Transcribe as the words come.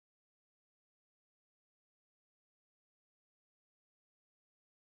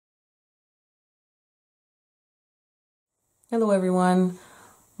Hello everyone,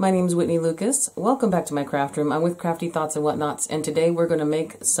 my name is Whitney Lucas. Welcome back to my craft room. I'm with Crafty Thoughts and Whatnots, and today we're going to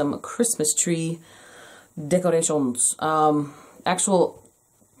make some Christmas tree decorations. Actual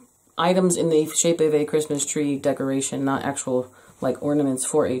items in the shape of a Christmas tree decoration, not actual like ornaments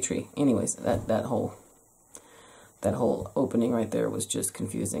for a tree. Anyways, that whole opening right there was just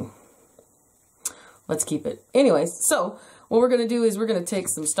confusing. Let's keep it. Anyways, so what we're going to do is we're going to take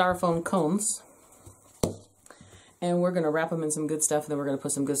some styrofoam cones, and we're going to wrap them in some good stuff, and then we're going to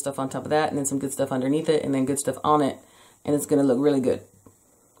put some good stuff on top of that, and then some good stuff underneath it, and then good stuff on it, and it's going to look really good.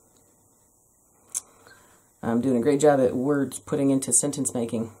 I'm doing a great job at words putting into sentence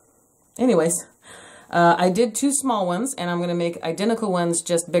making. Anyways, I did two small ones, and I'm going to make identical ones,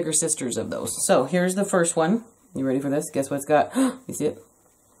 just bigger sisters of those. So here's the first one. You ready for this? Guess what it's got? You see it?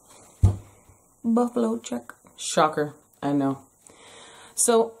 Buffalo check. Shocker. I know.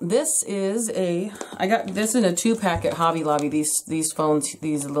 So this is I got this in a 2-pack at Hobby Lobby, these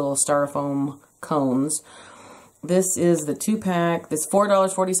little styrofoam cones. This is the 2-pack. This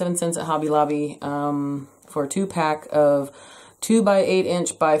 $4.47 at Hobby Lobby for a 2-pack of 2 by 8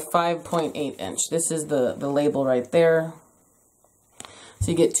 inch by 5.8 inch. This is the label right there. So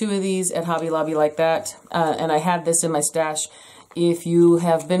you get 2 of these at Hobby Lobby like that. And I had this in my stash. If you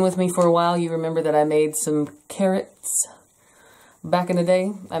have been with me for a while, you remember that I made some carrots. Back in the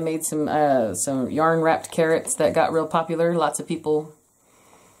day, I made some yarn-wrapped carrots that got real popular. Lots of people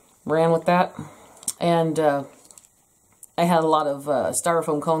ran with that. And I had a lot of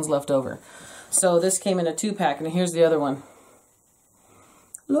styrofoam cones left over. So this came in a 2-pack, and here's the other one.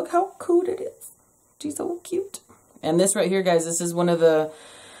 Look how cute it is. She's so cute. And this right here, guys, this is one of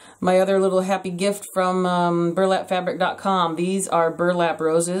my other little happy gift from burlapfabric.com. These are burlap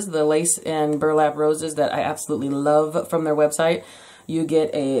roses, the lace and burlap roses that I absolutely love from their website. You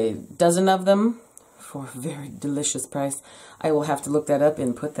get a dozen of them for a very delicious price. I will have to look that up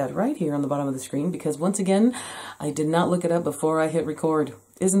and put that right here on the bottom of the screen because once again, I did not look it up before I hit record.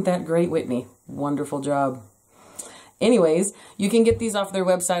 Isn't that great, Whitney? Wonderful job. Anyways, you can get these off their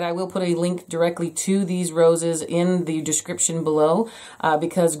website. I will put a link directly to these roses in the description below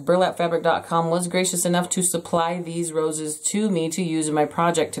because burlapfabric.com was gracious enough to supply these roses to me to use in my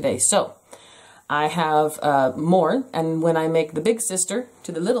project today. So I have more, and when I make the big sister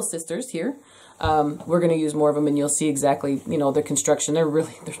to the little sisters here, we're going to use more of them, and you'll see exactly, you know, their construction. They're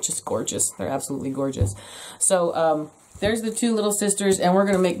just gorgeous. They're absolutely gorgeous. So there's the 2 little sisters, and we're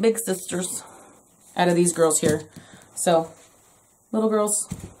going to make big sisters out of these girls here. So, little girls,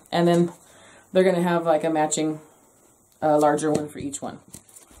 and then they're going to have like a matching larger one for each one.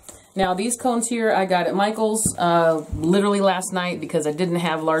 Now, these cones here I got at Michael's literally last night because I didn't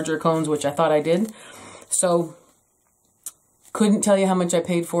have larger cones, which I thought I did. So, couldn't tell you how much I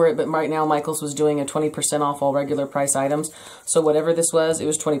paid for it, but right now Michael's was doing a 20% off all regular price items. So, whatever this was, it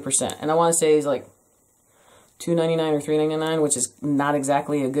was 20%. And I want to say it's like $2.99 or $3.99, which is not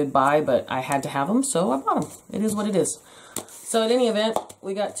exactly a good buy, but I had to have them, so I bought them. It is what it is. So, at any event,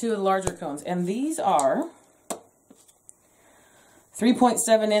 we got 2 of the larger cones, and these are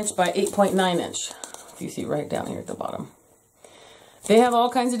 3.7 inch by 8.9 inch. If you see right down here at the bottom. They have all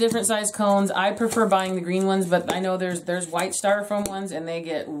kinds of different size cones. I prefer buying the green ones, but I know there's white styrofoam ones, and they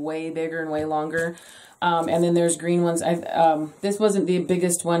get way bigger and way longer. And then there's green ones. This wasn't the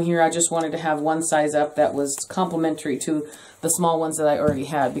biggest one here. I just wanted to have one size up that was complementary to the small ones that I already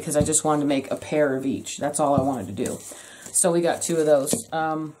had because I just wanted to make a pair of each. That's all I wanted to do. So we got 2 of those.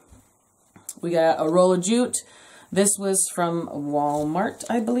 We got a roll of jute. This was from Walmart,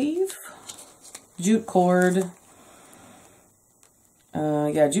 I believe. Jute cord.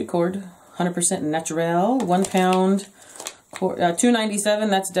 Yeah, jute cord. 100% natural. 1 pound. $2.97,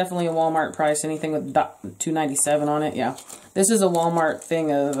 that's definitely a Walmart price. Anything with $2.97 on it, yeah. This is a Walmart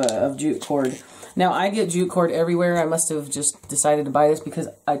thing of jute cord. Now, I get jute cord everywhere. I must have just decided to buy this because,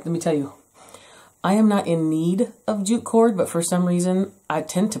 let me tell you, I am not in need of jute cord, but for some reason, I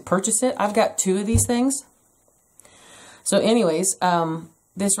tend to purchase it. I've got 2 of these things. So anyways,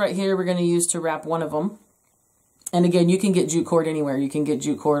 this right here we're going to use to wrap one of them. And again, you can get jute cord anywhere. You can get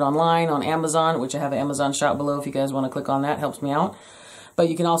jute cord online, on Amazon, which I have an Amazon shop below if you guys want to click on that. Helps me out. But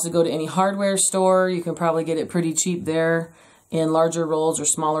you can also go to any hardware store. You can probably get it pretty cheap there in larger rolls or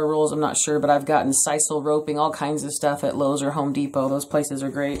smaller rolls. I'm not sure, but I've gotten sisal roping, all kinds of stuff at Lowe's or Home Depot. Those places are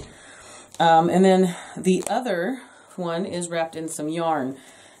great. And then the other one is wrapped in some yarn.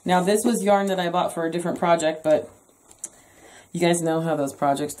 Now, this was yarn that I bought for a different project, but you guys know how those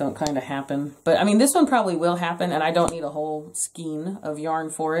projects don't kind of happen. But, I mean, this one probably will happen, and I don't need a whole skein of yarn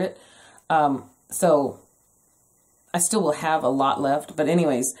for it. So, I still will have a lot left. But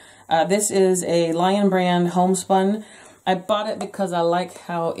anyways, this is a Lion Brand homespun. I bought it because I like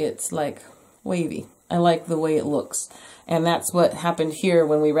how it's like wavy. I like the way it looks. And that's what happened here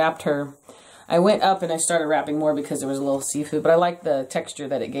when we wrapped her. I went up and I started wrapping more because there was a little seafood, but I like the texture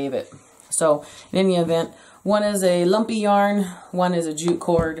that it gave it. So in any event, one is a lumpy yarn, one is a jute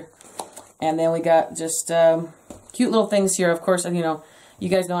cord, and then we got just cute little things here. Of course, you know, you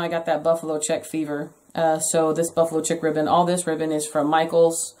guys know I got that buffalo check fever. So this buffalo check ribbon, all this ribbon is from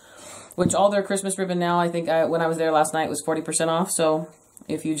Michaels, which all their Christmas ribbon now, I think when I was there last night, was 40% off. So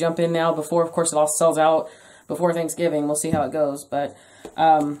if you jump in now before, of course, it all sells out before Thanksgiving. We'll see how it goes. But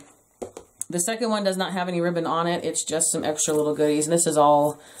the second one does not have any ribbon on it. It's just some extra little goodies. And this is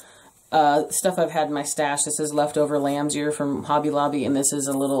all stuff I've had in my stash. This is leftover lamb's ear from Hobby Lobby, and this is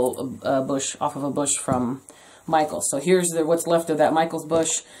a little bush off of a bush from Michaels. So here's what's left of that Michaels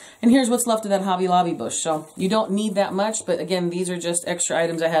bush, and here's what's left of that Hobby Lobby bush. So you don't need that much, but again, these are just extra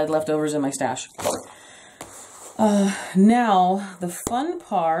items I had leftovers in my stash. Now, the fun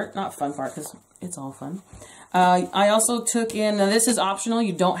part, not fun part, because it's all fun. I also took in, now this is optional,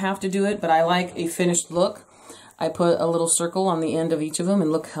 you don't have to do it, but I like a finished look. I put a little circle on the end of each of them,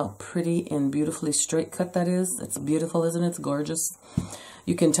 and look how pretty and beautifully straight cut that is. It's beautiful, isn't it? It's gorgeous.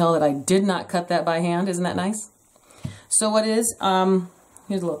 You can tell that I did not cut that by hand. Isn't that nice? So what is, here's a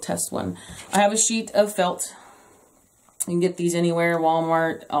little test one. I have a sheet of felt. You can get these anywhere,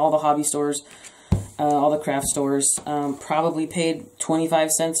 Walmart, all the hobby stores, all the craft stores. Probably paid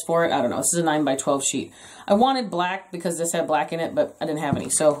 25 cents for it. I don't know. This is a 9x12 sheet. I wanted black because this had black in it, but I didn't have any.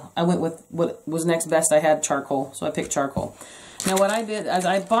 So I went with what was next best. I had charcoal, so I picked charcoal. Now what I did is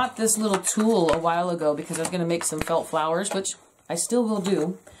I bought this little tool a while ago because I was going to make some felt flowers, which I still will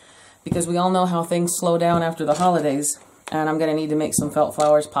do because we all know how things slow down after the holidays. And I'm going to need to make some felt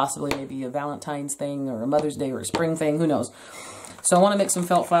flowers, possibly maybe a Valentine's thing or a Mother's Day or a spring thing, who knows. So I want to make some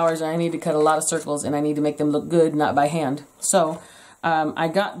felt flowers, and I need to cut a lot of circles, and I need to make them look good, not by hand. So I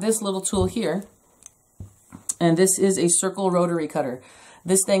got this little tool here, and this is a circle rotary cutter.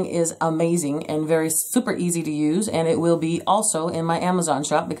 This thing is amazing and very super easy to use, and it will be also in my Amazon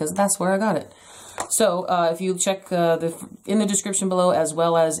shop because that's where I got it. So if you check in the description below, as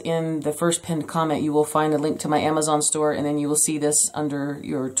well as in the first pinned comment, you will find a link to my Amazon store, and then you will see this under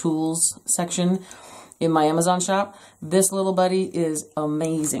your tools section in my Amazon shop. This little buddy is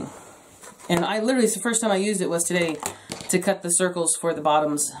amazing. And I literally, the first time I used it was today to cut the circles for the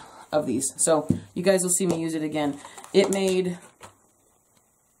bottoms of these. So you guys will see me use it again. It made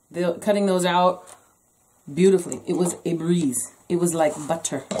cutting those out beautifully. It was a breeze. It was like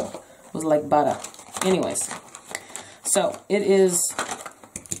butter. It was like butter. Anyways, so it is,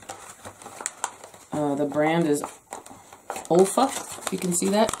 the brand is Olfa. You can see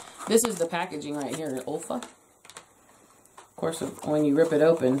that. This is the packaging right here, Olfa. Of course, when you rip it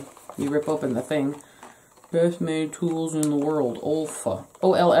open, you rip open the thing. Best made tools in the world, Olfa.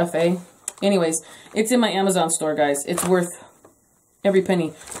 O-L-F-A. Anyways, it's in my Amazon store, guys. It's worth every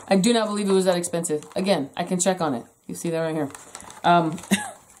penny. I do not believe it was that expensive. Again, I can check on it. You see that right here.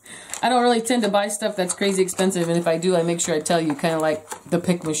 I don't really tend to buy stuff that's crazy expensive, and if I do, I make sure I tell you, kind of like the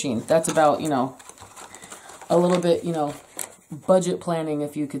pick machine. That's about, you know, a little bit, you know, budget planning,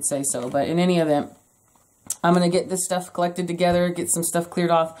 if you could say so. But in any event, I'm going to get this stuff collected together, get some stuff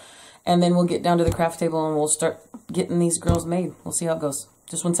cleared off, and then we'll get down to the craft table and we'll start getting these girls made. We'll see how it goes.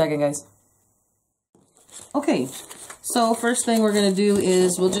 Just one second, guys. Okay, so first thing we're going to do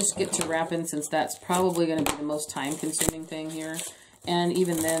is we'll just get to wrapping, since that's probably going to be the most time-consuming thing here. And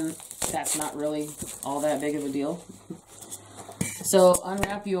even then, that's not really all that big of a deal. So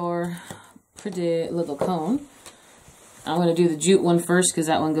unwrap your pretty little cone. I'm going to do the jute one first because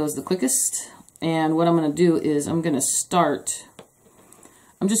that one goes the quickest. And what I'm going to do is I'm just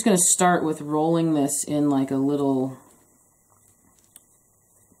going to start with rolling this in like a little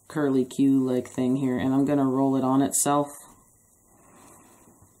curly Q-like thing here. And I'm going to roll it on itself.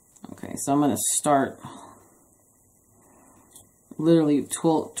 Okay, so I'm going to start literally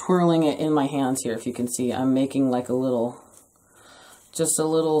twirling it in my hands here. If you can see, I'm making like a little, just a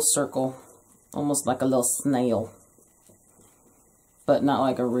little circle, almost like a little snail. But not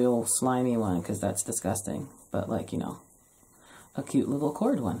like a real slimy one, because that's disgusting. But like, you know, a cute little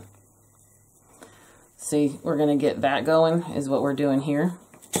cord one. See, we're going to get that going, is what we're doing here.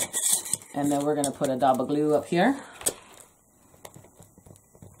 And then we're going to put a dab of glue up here.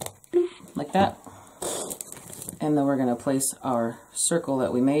 Like that. And then we're going to place our circle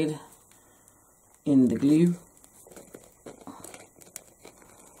that we made in the glue.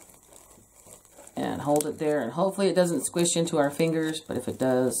 And hold it there, and hopefully it doesn't squish into our fingers, but if it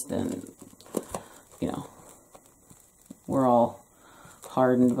does, then, you know, we're all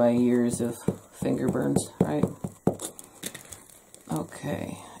hardened by years of finger burns, right?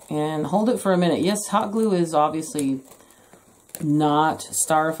 Okay, and hold it for a minute. Yes, hot glue is obviously not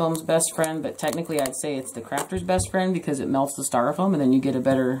Styrofoam's best friend, but technically I'd say it's the crafter's best friend because it melts the Styrofoam, and then you get a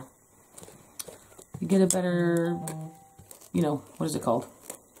better, you know, what is it called?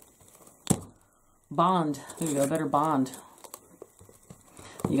 Bond. There you go, better bond.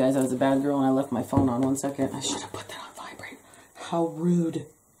 You guys, I was a bad girl and I left my phone on. 1 second. I should have put that on vibrate. How rude.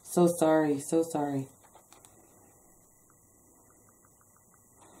 So sorry, so sorry.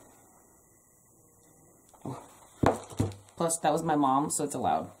 Plus, that was my mom, so it's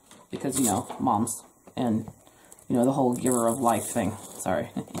allowed. Because, you know, moms. And, you know, the whole giver of life thing.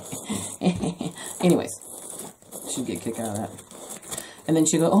 Sorry. Anyways. She'd get a kick out of that. And then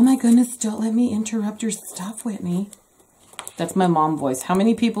she'd go, oh my goodness, don't let me interrupt your stuff, Whitney. That's my mom voice. How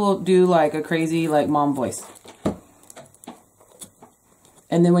many people do, like, a crazy, like, mom voice?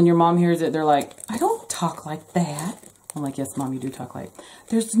 And then when your mom hears it, they're like, I don't talk like that. I'm like, yes, Mom, you do talk like.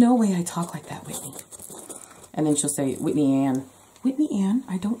 There's no way I talk like that, Whitney. And then she'll say, Whitney Ann. Whitney Ann?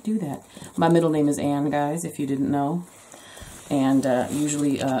 I don't do that. My middle name is Ann, guys, if you didn't know. And I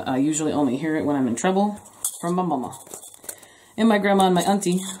usually only hear it when I'm in trouble from my mama. And my grandma and my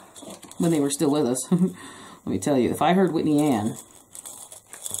auntie, when they were still with us. Let me tell you, if I heard Whitney Ann,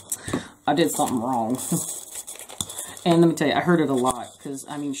 I did something wrong. And let me tell you, I heard it a lot. Because,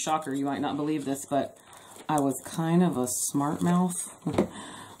 I mean, shocker, you might not believe this, but I was kind of a smart mouth.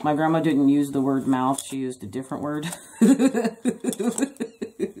 My grandma didn't use the word mouth. She used a different word. But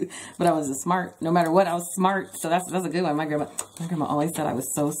I was a smart. No matter what, I was smart. So that's a good one. My grandma always said I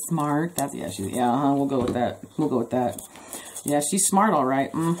was so smart. That's, yeah, we'll go with that. We'll go with that. Yeah, she's smart, all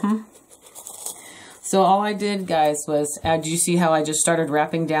right. So all I did, guys, was, did you see how I just started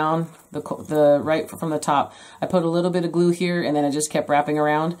wrapping down the right from the top? I put a little bit of glue here, and then I just kept wrapping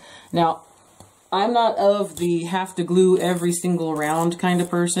around. Now, I'm not of the have to glue every single round kind of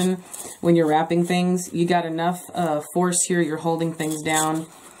person. When you're wrapping things, you got enough force here. You're holding things down.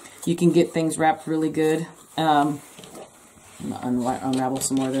 You can get things wrapped really good. I'm going to unravel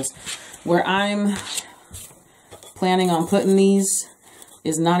some more of this. Where I'm planning on putting these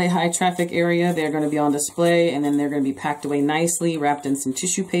is not a high traffic area. They're going to be on display, and then they're going to be packed away nicely, wrapped in some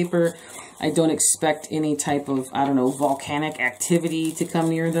tissue paper. I don't expect any type of, I don't know, volcanic activity to come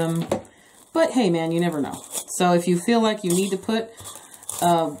near them. But hey, man, you never know. So if you feel like you need to put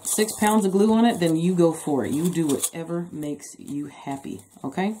 6 pounds of glue on it, then you go for it. You do whatever makes you happy,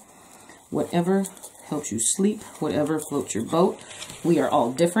 okay? Whatever helps you sleep, whatever floats your boat. We are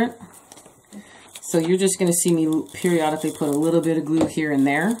all different. So you're just going to see me periodically put a little bit of glue here and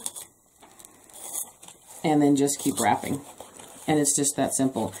there. And then just keep wrapping. And it's just that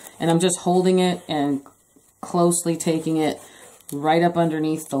simple. And I'm just holding it and closely taking it right up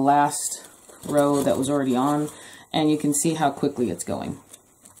underneath the last row that was already on, and you can see how quickly it's going.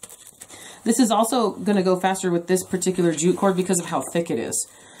 This is also going to go faster with this particular jute cord because of how thick it is.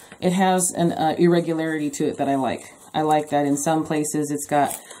 It has an irregularity to it that I like. I like that in some places it's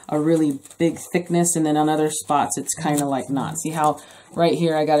got a really big thickness, and then on other spots it's kind of like not. See how right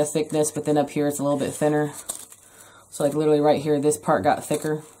here I got a thickness, but then up here it's a little bit thinner. So like literally right here, this part got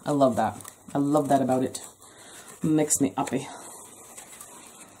thicker. I love that. I love that about it. Makes me uppy.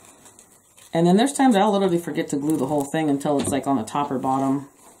 And then there's times I'll literally forget to glue the whole thing until it's like on the top or bottom.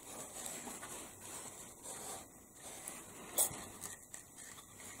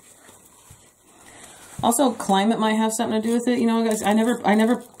 Also, climate might have something to do with it. You know, guys, I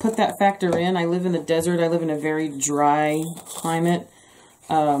never put that factor in. I live in the desert. I live in a very dry climate.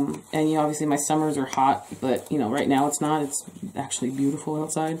 And, you know, obviously my summers are hot, but, you know, right now it's not. It's actually beautiful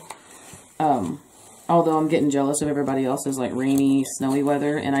outside. Although I'm getting jealous of everybody else's like rainy, snowy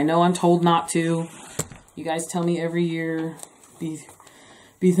weather. And I know I'm told not to. You guys tell me every year, be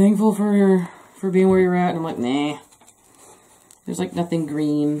thankful for being where you're at. And I'm like, nah. There's like nothing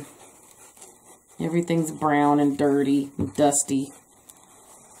green. Everything's brown and dirty and dusty.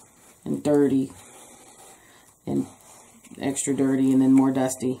 And dirty. And extra dirty and then more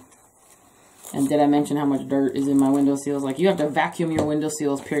dusty. And did I mention how much dirt is in my window seals? Like, you have to vacuum your window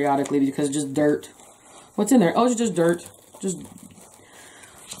seals periodically because it's just dirt. What's in there? Oh, it's just dirt.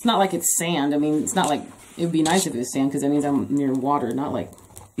 It's not like it's sand. I mean, it's not like, it would be nice if it was sand because that means I'm near water, not like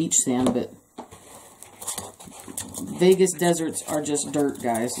beach sand, but Vegas deserts are just dirt,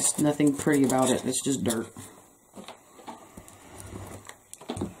 guys. There's nothing pretty about it. It's just dirt.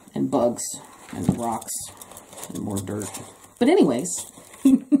 And bugs and rocks and more dirt. But anyways,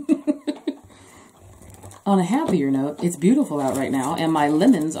 on a happier note, it's beautiful out right now, and my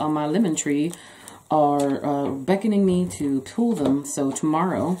lemons on my lemon tree are beckoning me to pull them. So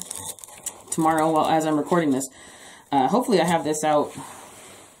tomorrow, well, as I'm recording this, Hopefully I have this out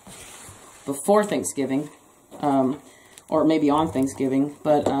before Thanksgiving, or maybe on Thanksgiving.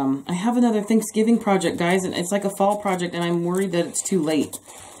 But I have another Thanksgiving project, guys, and it's like a fall project, and I'm worried that it's too late.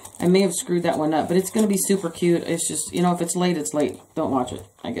 I may have screwed that one up, but it's going to be super cute. It's just, you know, if it's late, it's late. Don't watch it,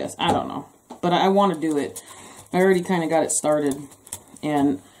 I guess. I don't know. But I want to do it. I already kind of got it started,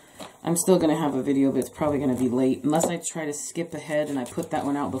 and I'm still going to have a video, but it's probably going to be late. Unless I try to skip ahead and I put that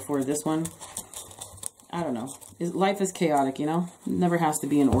one out before this one. I don't know. Life is chaotic, you know? It never has to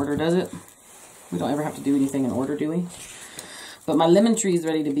be in order, does it? We don't ever have to do anything in order, do we? But my lemon tree is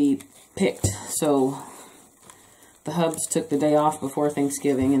ready to be picked, so the hubs took the day off before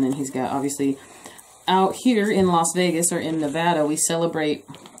Thanksgiving, and then he's got, obviously, out here in Las Vegas, or in Nevada, we celebrate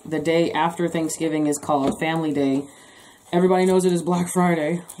the day after Thanksgiving is called Family Day. Everybody knows it is Black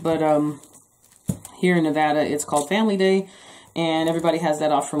Friday, but here in Nevada, it's called Family Day, and everybody has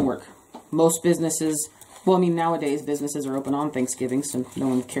that off from work. Most businesses, well, I mean, nowadays, businesses are open on Thanksgiving, so no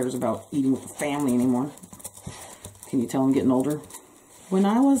one cares about eating with the family anymore. Can you tell I'm getting older? When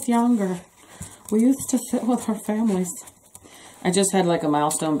I was younger, we used to sit with our families. I just had like a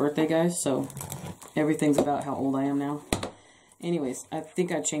milestone birthday, guys, so everything's about how old I am now. Anyways, I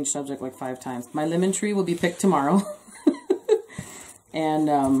think I changed subject like 5 times. My lemon tree will be picked tomorrow.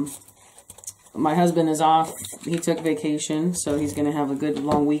 And my husband is off. He took vacation, so he's going to have a good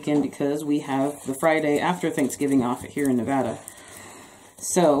long weekend because we have the Friday after Thanksgiving off here in Nevada.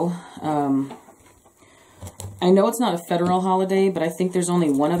 So, I know it's not a federal holiday, but I think there's only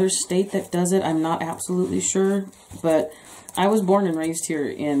one other state that does it. I'm not absolutely sure, but I was born and raised here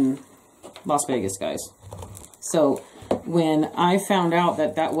in Las Vegas, guys. So when I found out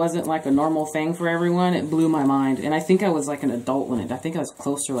that that wasn't like a normal thing for everyone, it blew my mind. And I think I was like an adult when I think I was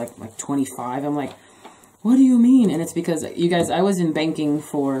closer like 25. I'm like, what do you mean? And it's because, you guys, I was in banking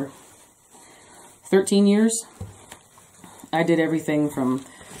for 13 years. I did everything from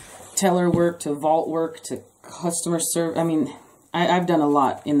teller work to vault work to customer service. I mean, I've done a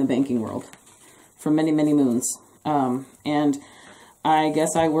lot in the banking world for many, many moons. And I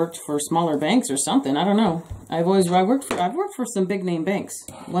guess I worked for smaller banks or something. I don't know. I've worked for some big name banks,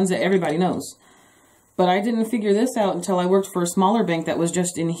 ones that everybody knows. But I didn't figure this out until I worked for a smaller bank that was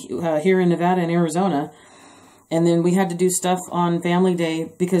just in here in Nevada and Arizona. And then we had to do stuff on Family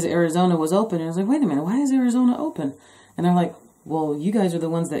Day because Arizona was open. And I was like, wait a minute, why is Arizona open? And they're like, well, you guys are the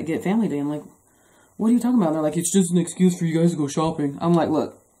ones that get Family Day. I'm like, what are you talking about? And they're like, it's just an excuse for you guys to go shopping. I'm like,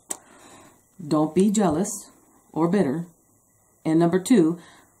 look, don't be jealous or bitter. And number 2,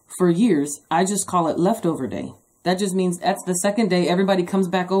 for years, I just call it leftover day. That just means that's the second day everybody comes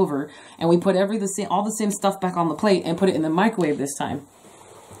back over and we put all the same stuff back on the plate and put it in the microwave this time.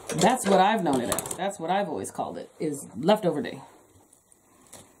 That's what I've known it as. That's what I've always called it, is leftover day.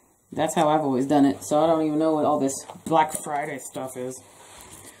 That's how I've always done it. So I don't even know what all this Black Friday stuff is.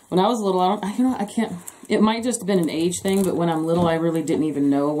 When I was little, I can't, it might just have been an age thing, but when I'm little, I really didn't even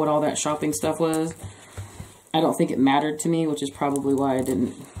know what all that shopping stuff was. I don't think it mattered to me, which is probably why I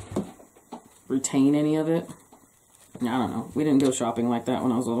didn't retain any of it. I don't know. We didn't go shopping like that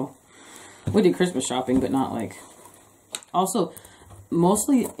when I was little. We did Christmas shopping, but not like... Also,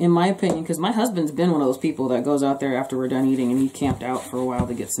 mostly, in my opinion, because my husband's been one of those people that goes out there after we're done eating and he camped out for a while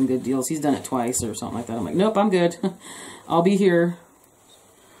to get some good deals. He's done it twice or something like that. I'm like, nope, I'm good. I'll be here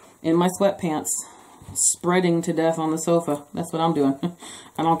in my sweatpants, spreading to death on the sofa. That's what I'm doing.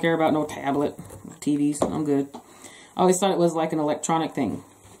 I don't care about no tablet, TVs. I'm good. I always thought it was like an electronic thing.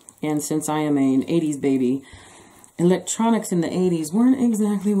 And since I am an 80s baby, electronics in the 80s weren't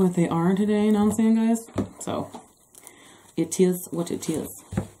exactly what they are today, you know what I'm saying, guys? So, it is what it is.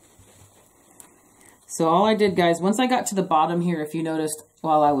 So all I did, guys, once I got to the bottom here, if you noticed,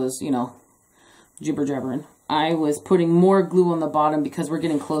 while I was, you know, jibber-jabbering, I was putting more glue on the bottom because we're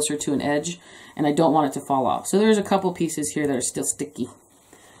getting closer to an edge, and I don't want it to fall off. So there's a couple pieces here that are still sticky.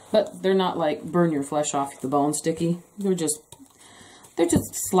 But they're not like burn your flesh off the bone sticky. They're just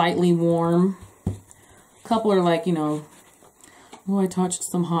slightly warm. A couple are like, you know, oh, I touched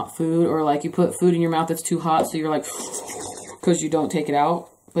some hot food. Or like you put food in your mouth that's too hot, so you're like, because you don't take it out.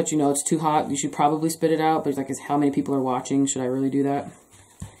 But you know it's too hot. You should probably spit it out. But it's like, how many people are watching? Should I really do that?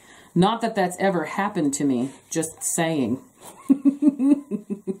 Not that that's ever happened to me. Just saying.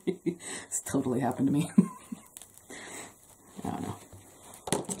 It's totally happened to me. I don't know.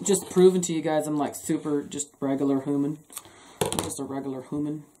 Just proving to you guys I'm like super just regular human. I'm just a regular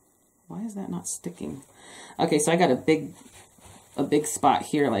human. Why is that not sticking? Okay, so I got a big spot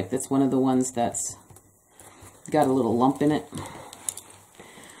here. Like that's one of the ones that's got a little lump in it.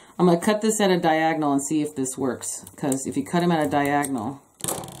 I'm going to cut this at a diagonal and see if this works. Because if you cut them at a diagonal,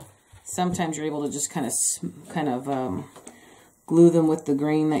 sometimes you're able to just kind of glue them with the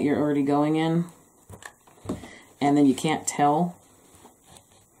grain that you're already going in, and then you can't tell.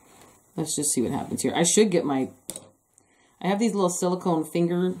 Let's just see what happens here. I should get I have these little silicone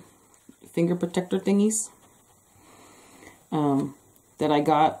finger protector thingies that I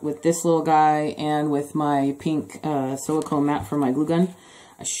got with this little guy and with my pink silicone mat for my glue gun.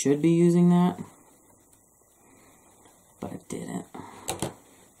 I should be using that, but I didn't.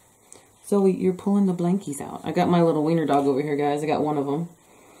 Zoe, you're pulling the blankies out. I got my little wiener dog over here, guys. I got one of them.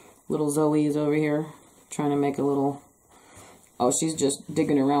 Little Zoe is over here trying to make a little... Oh, she's just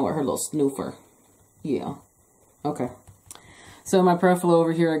digging around with her little snoofer. Yeah. Okay. So my Profilo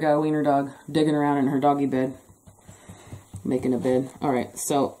over here, I got a wiener dog digging around in her doggy bed. Making a bed. Alright,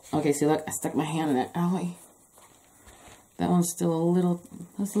 so... Okay, see, look, I stuck my hand in it. Owie. That one's still a little...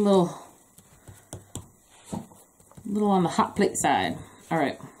 That's a little on the hot plate side.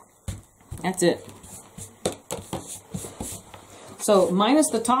 Alright. That's it. So,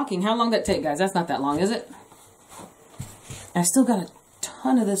 minus the talking, how long did that take, guys? That's not that long, is it? I still got a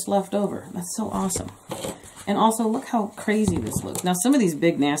ton of this left over. That's so awesome. And also, look how crazy this looks. Now, some of these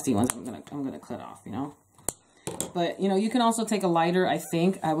big, nasty ones, I'm gonna cut off, you know? But, you know, you can also take a lighter, I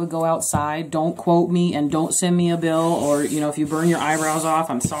think. I would go outside. Don't quote me and don't send me a bill. Or, you know, if you burn your eyebrows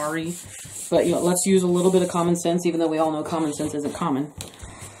off, I'm sorry. But, you know, let's use a little bit of common sense, even though we all know common sense isn't common.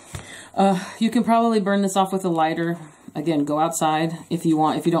 You can probably burn this off with a lighter. Again, go outside if you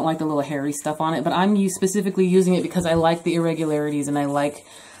want, if you don't like the little hairy stuff on it. But I'm specifically using it because I like the irregularities and I like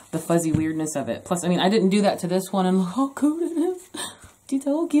the fuzzy weirdness of it. Plus, I mean, I didn't do that to this one, and look how cute it is. She's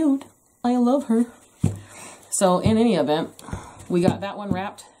so cute. I love her. So, in any event, we got that one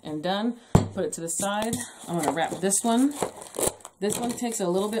wrapped and done. Put it to the side. I'm going to wrap this one. This one takes a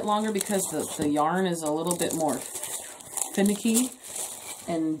little bit longer because the yarn is a little bit more finicky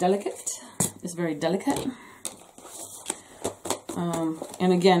and delicate. It's very delicate.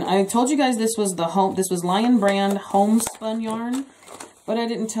 And again, I told you guys this was Lion Brand homespun yarn, but I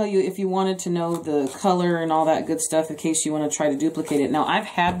didn't tell you if you wanted to know the color and all that good stuff in case you want to try to duplicate it. Now, I've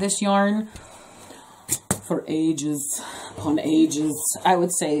had this yarn for ages upon ages. I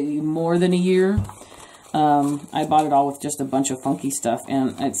would say more than a year. I bought it all with just a bunch of funky stuff,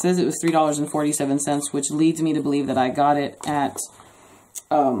 and it says it was $3.47, which leads me to believe that I got it at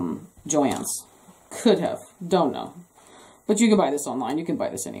Joann's. Could have. Don't know. But you can buy this online. You can buy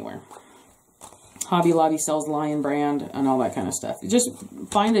this anywhere. Hobby Lobby sells Lion Brand and all that kind of stuff. You just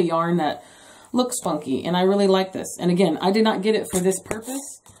find a yarn that looks funky, and I really like this. And again, I did not get it for this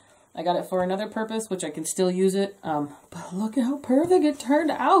purpose. I got it for another purpose, which I can still use it. But look at how perfect it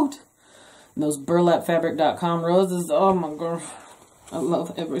turned out. And those burlapfabric.com roses. Oh my god. I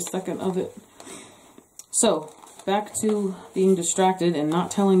love every second of it. So, back to being distracted and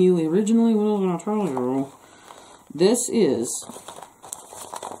not telling you originally what I was going to tell you. This is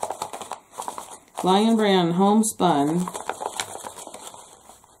Lion Brand homespun,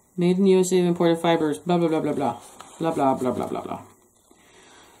 made in USA, imported fibers, blah, blah, blah, blah, blah, blah, blah, blah, blah, blah, blah.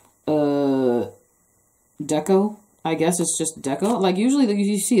 Deco, I guess it's just deco. Like, usually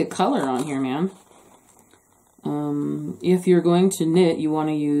you see a color on here, man. If you're going to knit, you want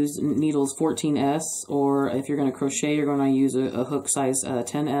to use needles 14S, or if you're going to crochet, you're going to use a hook size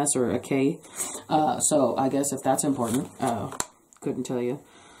 10S or a K. So I guess if that's important, couldn't tell you.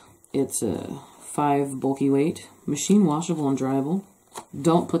 It's a 5 bulky weight, machine washable and dryable.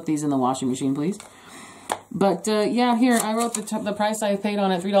 Don't put these in the washing machine, please. But yeah, here I wrote the price I paid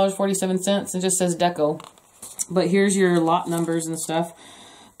on it, $3.47. It just says deco. But here's your lot numbers and stuff.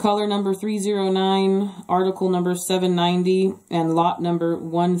 Color number 309, article number 790, and lot number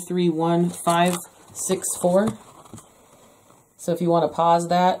 131564. So if you want to pause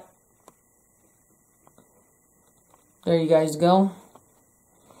that, there you guys go.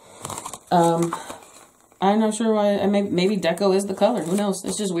 I'm not sure why. Maybe deco is the color. Who knows?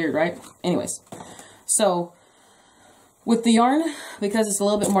 It's just weird, right? Anyways, so with the yarn, because it's a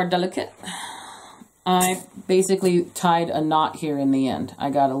little bit more delicate, I basically tied a knot here in the end.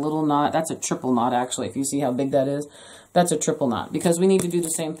 I got a little knot. That's a triple knot, actually. If you see how big that is, that's a triple knot. Because we need to do the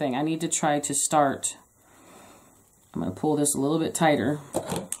same thing. I need to try to start. I'm going to pull this a little bit tighter.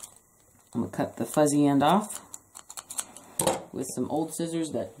 I'm going to cut the fuzzy end off with some old scissors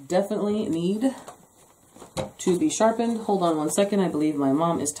that definitely need to be sharpened. Hold on one second. I believe my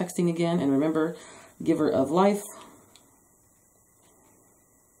mom is texting again. And remember, giver of life.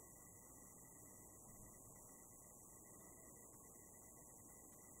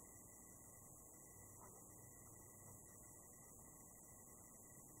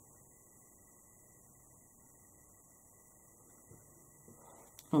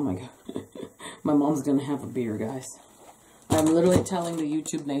 Oh my God. My mom's gonna have a beer, guys. I'm literally telling the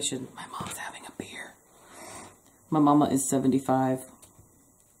YouTube nation, my mom's having a beer. My mama is 75.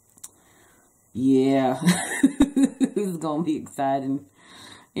 Yeah. This is gonna be exciting.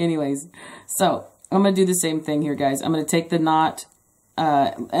 Anyways, so I'm gonna do the same thing here, guys. I'm gonna take the knot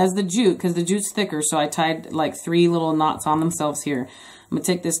as the jute, because the jute's thicker, so I tied like 3 little knots on themselves here. I'm gonna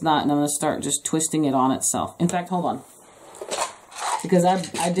take this knot and I'm gonna start just twisting it on itself. In fact, hold on, because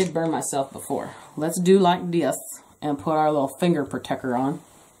I did burn myself before. Let's do like this and put our little finger protector on.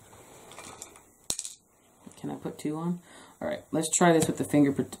 Can I put 2 on? All right, let's try this with the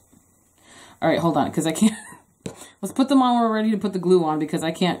finger protector. All right, hold on, because I can't. Let's put them on when we're ready to put the glue on, because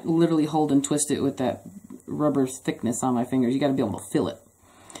I can't literally hold and twist it with that rubber thickness on my fingers. You got to be able to feel it.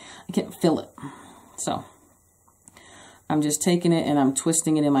 I can't feel it. So I'm just taking it and I'm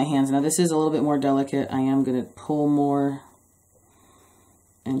twisting it in my hands. Now this is a little bit more delicate. I am going to pull more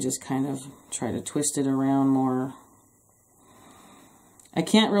and just kind of try to twist it around more. I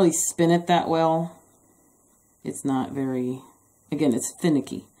can't really spin it that well. It's not very, again, it's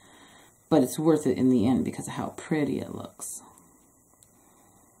finicky. But it's worth it in the end because of how pretty it looks.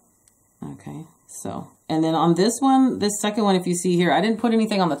 Okay, so, and then on this one, this second one, if you see here, I didn't put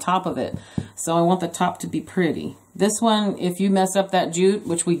anything on the top of it. So I want the top to be pretty. This one, if you mess up that jute,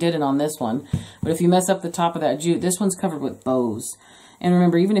 which we didn't on this one, but if you mess up the top of that jute, this one's covered with bows. And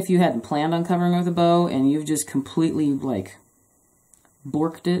remember, even if you hadn't planned on covering with a bow and you've just completely like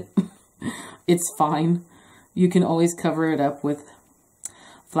borked it, it's fine. You can always cover it up with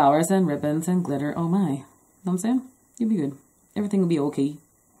flowers and ribbons and glitter. Oh my. You know what I'm saying? You'll be good. Everything will be okay.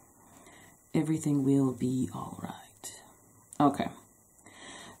 Everything will be alright. Okay.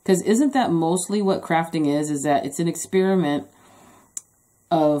 Because isn't that mostly what crafting is that it's an experiment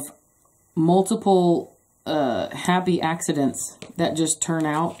of multiple happy accidents that just turn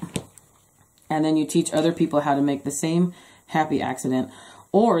out. And then you teach other people how to make the same happy accident.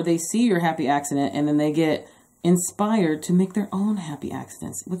 Or they see your happy accident and then they get inspired to make their own happy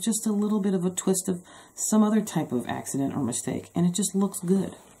accidents with just a little bit of a twist of some other type of accident or mistake, and it just looks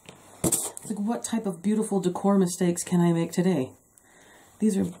good. It's like, what type of beautiful decor mistakes can I make today?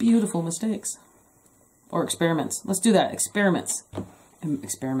 These are beautiful mistakes. Or experiments. Let's do that. Experiments.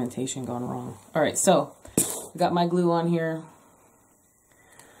 Experimentation gone wrong. All right, so I got my glue on here.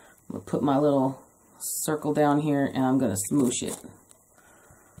 I'm going to put my little circle down here and I'm going to smoosh it.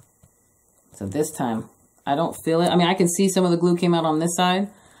 So this time I don't feel it. I mean, I can see some of the glue came out on this side,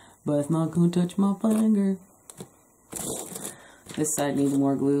 but it's not going to touch my finger. This side needs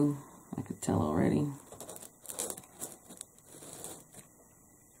more glue. I could tell already.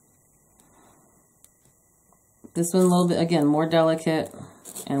 This one a little bit, again, more delicate,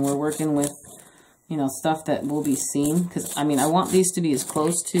 and we're working with, you know, stuff that will be seen. Because, I mean, I want these to be as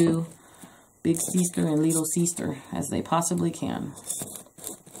close to Big Sister and Little Sister as they possibly can.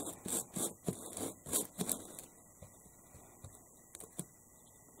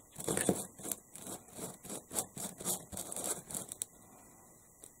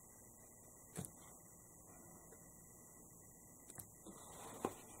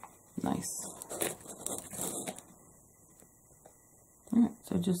 Nice. Alright,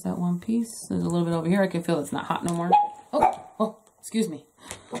 so just that one piece. There's a little bit over here. I can feel it's not hot no more. Oh, excuse me.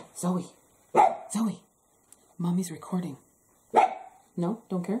 Zoe. Mommy's recording. No?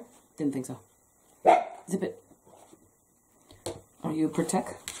 Don't care? Didn't think so. Zip it. Are you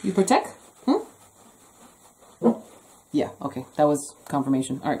protect? You protect? Yeah, okay. That was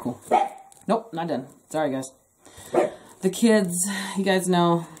confirmation. Alright, cool. Nope, not done. Sorry, guys. The kids, you guys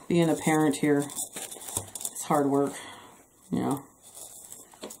know, being a parent here, it's hard work, you know.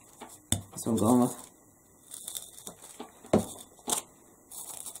 That's what I'm going with.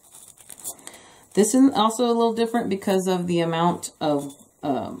 This is also a little different because of the amount of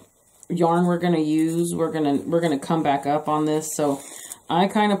yarn we're going to use. We're gonna come back up on this, so I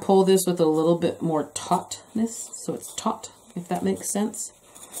kind of pull this with a little bit more tautness, so it's taut, if that makes sense.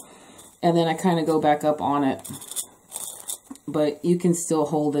 And then I kind of go back up on it. But you can still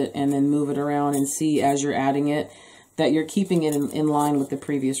hold it and then move it around and see as you're adding it that you're keeping it in line with the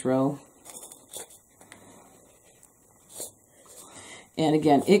previous row. And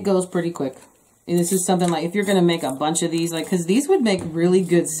again, it goes pretty quick. And this is something like if you're going to make a bunch of these, like, because these would make really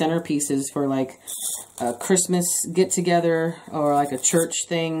good centerpieces for like a Christmas get together or like a church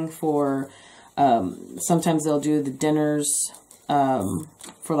thing for, sometimes they'll do the dinners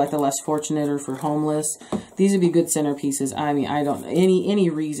for like the less fortunate or for homeless. These would be good centerpieces. I mean, I don't, any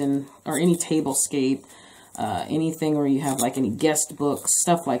reason or any tablescape, anything where you have like any guest books,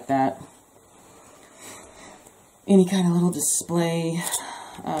 stuff like that. Any kind of little display.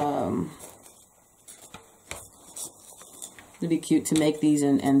 It'd be cute to make these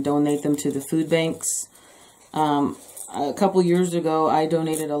and donate them to the food banks. A couple years ago, I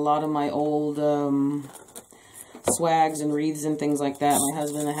donated a lot of my old swags and wreaths and things like that. My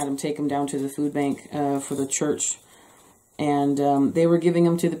husband, I had him take them down to the food bank for the church. And they were giving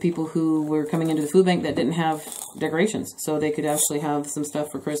them to the people who were coming into the food bank that didn't have decorations. So they could actually have some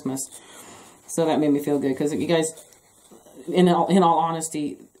stuff for Christmas. So that made me feel good. Because you guys, in all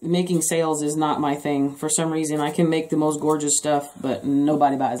honesty, making sales is not my thing. For some reason, I can make the most gorgeous stuff, but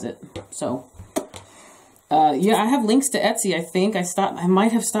nobody buys it. So, yeah, I have links to Etsy, I think. I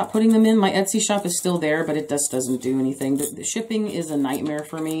might have stopped putting them in. My Etsy shop is still there, but it just doesn't do anything. The shipping is a nightmare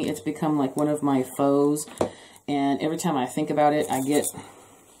for me. It's become like one of my foes. And every time I think about it, I get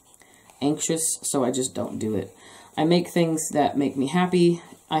anxious, so I just don't do it. I make things that make me happy.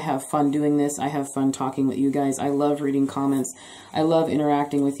 I have fun doing this. I have fun talking with you guys. I love reading comments. I love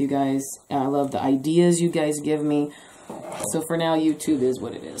interacting with you guys. I love the ideas you guys give me. So for now, YouTube is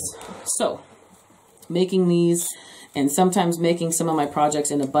what it is. So, making these and sometimes making some of my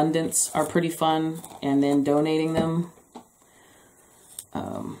projects in abundance are pretty fun. And then donating them.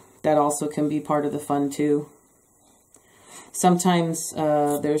 That also can be part of the fun too. Sometimes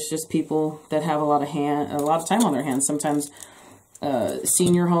there's just people that have a lot of time on their hands. Sometimes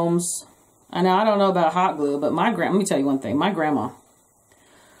senior homes. I know I don't know about hot glue, but let me tell you one thing. My grandma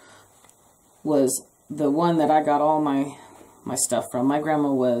was the one that I got all my stuff from. My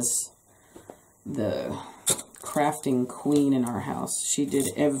grandma was the crafting queen in our house. She did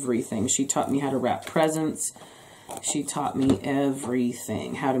everything. She taught me how to wrap presents. She taught me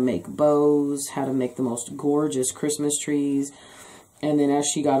everything, how to make bows, how to make the most gorgeous Christmas trees. And then as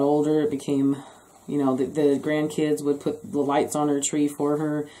she got older, it became, you know, the grandkids would put the lights on her tree for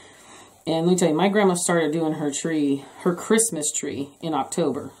her. And let me tell you, my grandma started doing her Christmas tree in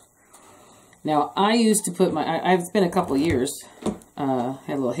October. Now, I used to put it's been a couple of years, had a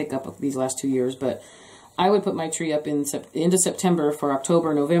little hiccup these last 2 years, but I would put my tree up into September for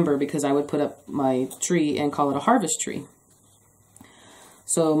October, November, because I would put up my tree and call it a harvest tree.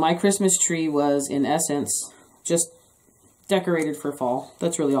 So my Christmas tree was, in essence, just decorated for fall.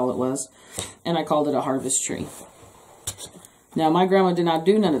 That's really all it was. And I called it a harvest tree. Now, my grandma did not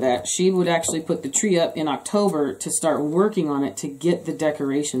do none of that. She would actually put the tree up in October to start working on it to get the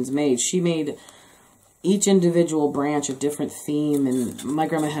decorations made. She made each individual branch a different theme, and my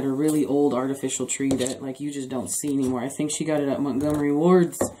grandma had a really old artificial tree that like you just don't see anymore. I think she got it at Montgomery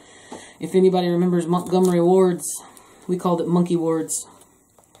Ward's. If anybody remembers Montgomery Ward's, we called it Monkey Ward's.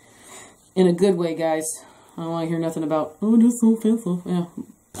 In a good way, guys. I don't want to hear nothing about, oh, that's so offensive. Yeah,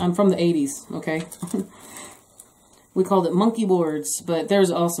 I'm from the 80s, okay? We called it Monkey Ward's, but there's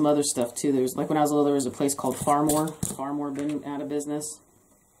also some other stuff too. There's, like when I was little, there was a place called Farmore. Farmore been out of business.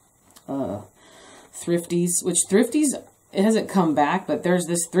 Thrifties, which Thrifties, it hasn't come back, but there's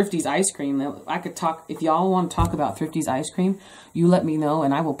this Thrifties ice cream that I could talk, if y'all want to talk about Thrifties ice cream, you let me know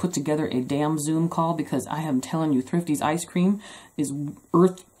and I will put together a damn Zoom call, because I am telling you, Thrifties ice cream is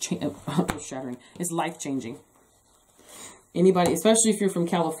earth-shattering. It's life-changing. Anybody, especially if you're from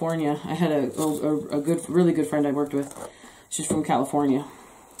California, I had a really good friend I worked with. She's from California.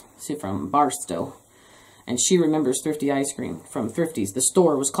 She's from Barstow. And she remembers Thrifty ice cream from Thrifties. The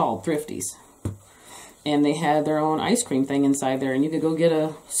store was called Thrifties. And they had their own ice cream thing inside there, and you could go get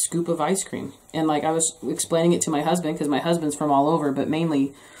a scoop of ice cream. And like I was explaining it to my husband, because my husband's from all over, but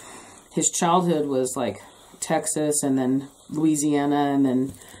mainly his childhood was like Texas, and then Louisiana, and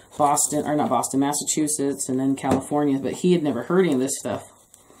then Boston, or not Boston, Massachusetts, and then California. But he had never heard any of this stuff,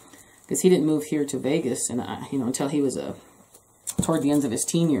 because he didn't move here to Vegas, and until he was toward the ends of his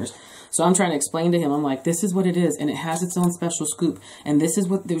teen years. So I'm trying to explain to him, I'm like, this is what it is, and it has its own special scoop, and this is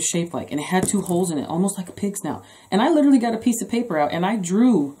what it was shaped like, and it had 2 holes in it, almost like a pig snout. And I literally got a piece of paper out, and I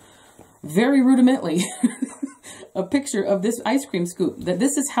drew, very rudimentally, a picture of this ice cream scoop, that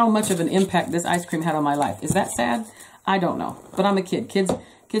this is how much of an impact this ice cream had on my life. Is that sad? I don't know, but I'm a kid. Kids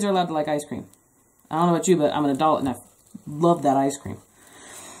are allowed to like ice cream. I don't know about you, but I'm an adult, and I love that ice cream.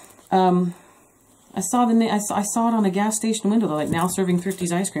 I saw it on a gas station window. They're like, now serving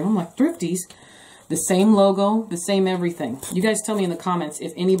Thrifties ice cream. I'm like, Thrifties? The same logo, the same everything. You guys tell me in the comments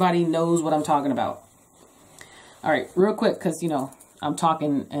if anybody knows what I'm talking about. All right, real quick, because, you know, I'm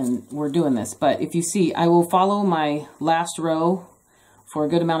talking and we're doing this. But if you see, I will follow my last row for a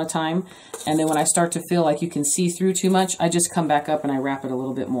good amount of time. And then when I start to feel like you can see through too much, I just come back up and I wrap it a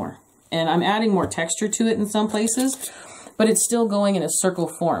little bit more. And I'm adding more texture to it in some places. but it's still going in a circle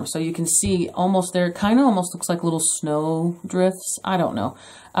form. So you can see almost there, kind of almost looks like little snow drifts. I don't know.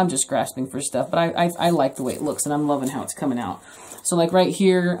 I'm just grasping for stuff, but I like the way it looks, and I'm loving how it's coming out. So like right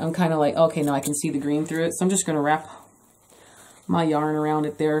here, I'm kind of like, okay, now I can see the green through it. So I'm just going to wrap my yarn around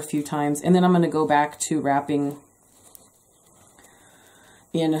it there a few times, and then I'm going to go back to wrapping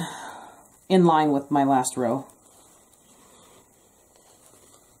in line with my last row.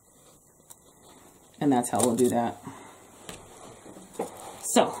 And that's how we'll do that.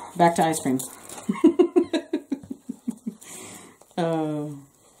 So, back to ice cream.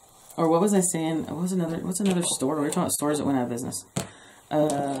 Or what was I saying? What's another store? We were talking about stores that went out of business.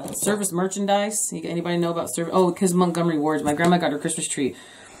 Service merchandise. Anybody know about service? Oh, because Montgomery Ward's. My grandma got her Christmas tree.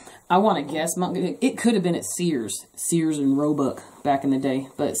 I want to guess. It could have been at Sears. Sears and Roebuck back in the day.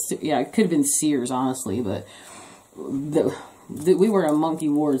 But yeah, it could have been Sears, honestly. But we were a Monkey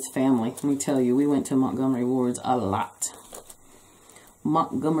Ward's family. Let me tell you, we went to Montgomery Ward's a lot.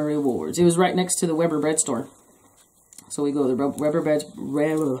 Montgomery Ward's. It was right next to the Weber bread store. So we go to the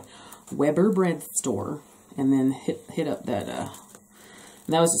Weber bread store and then hit up that. And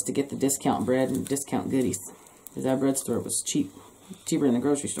that was just to get the discount bread and discount goodies. Because that bread store was cheap. Cheaper than the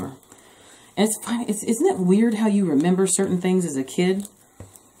grocery store. And it's funny. Isn't it weird how you remember certain things as a kid?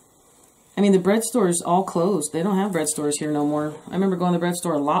 I mean, the bread stores all closed. They don't have bread stores here no more. I remember going to the bread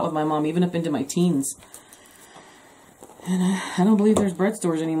store a lot with my mom, even up into my teens. And I don't believe there's bread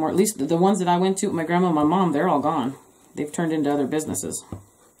stores anymore. At least the ones that I went to with my grandma and my mom, they're all gone. They've turned into other businesses.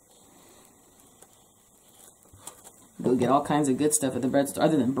 Go get all kinds of good stuff at the bread store,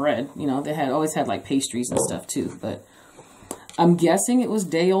 other than bread. You know, they always had like pastries and stuff too. But I'm guessing it was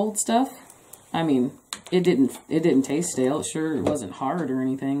day-old stuff. I mean, it didn't taste stale. Sure, it wasn't hard or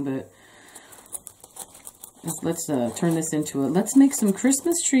anything, but let's turn this into let's make some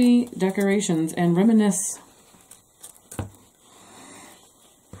Christmas tree decorations and reminisce.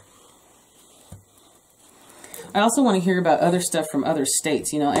 I also want to hear about other stuff from other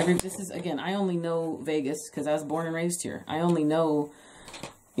states. You know, this is, again, I only know Vegas because I was born and raised here. I only know,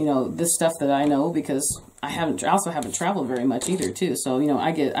 you know, this stuff that I know because I also haven't traveled very much either, too. So, you know,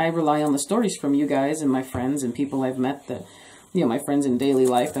 I rely on the stories from you guys and my friends and people I've met that, you know, my friends in daily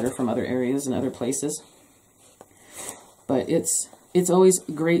life that are from other areas and other places. But it's always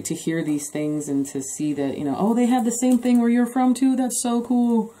great to hear these things and to see that, you know, oh, they have the same thing where you're from, too. That's so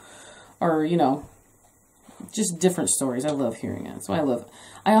cool. Or, you know, just different stories. I love hearing it. So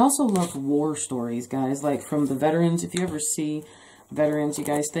I also love war stories, guys, like from the veterans. If you ever see veterans, you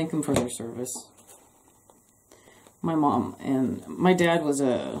guys thank them for their service. My mom and my dad was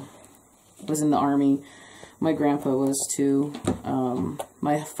in the Army. My grandpa was too.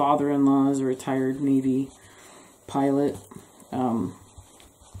 My father-in-law is a retired Navy pilot. I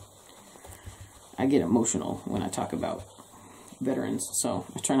get emotional when I talk about veterans, so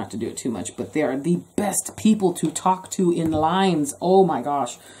I try not to do it too much, but they are the best people to talk to in lines. Oh my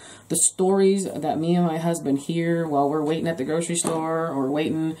gosh, the stories that me and my husband hear while we're waiting at the grocery store or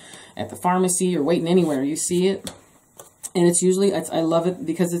waiting at the pharmacy or waiting anywhere, you see it. And it's usually, I love it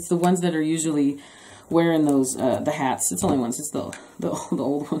because it's the ones that are usually wearing those, the hats. It's only ones, it's the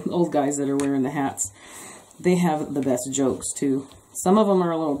old guys that are wearing the hats. They have the best jokes too. Some of them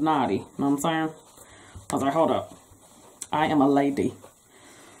are a little naughty, you know what I'm saying? I was like, hold up. I am a lady.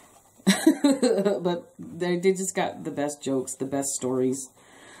 But they just got the best jokes, the best stories.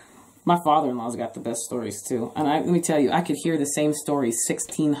 My father-in-law's got the best stories too. And let me tell you, I could hear the same story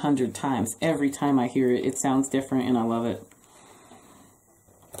 1,600 times. Every time I hear it, it sounds different and I love it.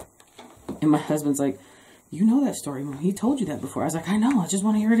 And my husband's like, you know that story. He told you that before. I was like, I know. I just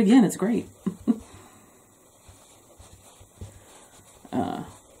want to hear it again. It's great.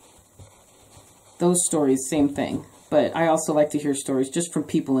 Those stories, same thing. But I also like to hear stories just from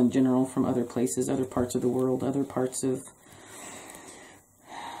people in general, from other places, other parts of the world, other parts of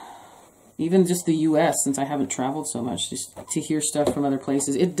even just the U.S., since I haven't traveled so much, just to hear stuff from other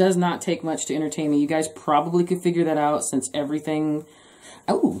places. It does not take much to entertain me. You guys probably could figure that out since everything...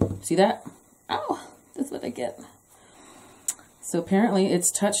 Oh, see that? Oh, that's what I get. So apparently it's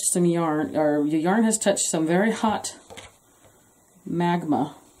touched some yarn, or your yarn has touched some very hot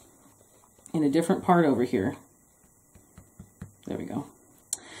magma in a different part over here. There we go.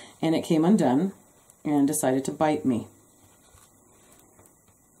 And it came undone and decided to bite me.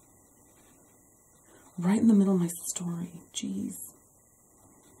 Right in the middle of my story. Jeez.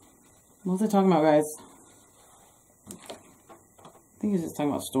 What was I talking about, guys? I think he's just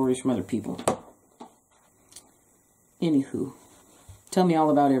talking about stories from other people. Anywho. Tell me all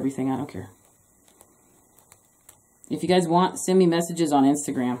about everything. I don't care. If you guys want, send me messages on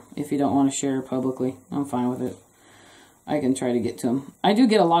Instagram. If you don't want to share publicly, I'm fine with it. I can try to get to them. I do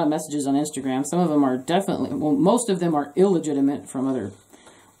get a lot of messages on Instagram. Some of them are definitely, well, most of them are illegitimate from other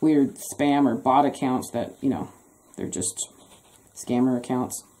weird spam or bot accounts that, you know, they're just scammer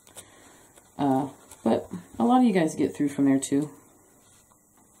accounts. But a lot of you guys get through from there too.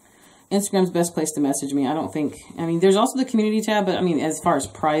 Instagram's the best place to message me. I don't think, I mean, there's also the community tab, but I mean, as far as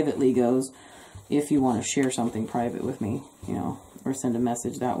privately goes, if you want to share something private with me, you know, or send a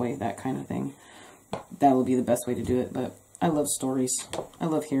message that way, that kind of thing, that will be the best way to do it. But I love stories. I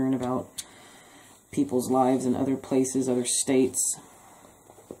love hearing about people's lives in other places, other states.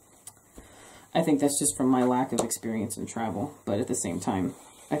 I think that's just from my lack of experience in travel. But at the same time,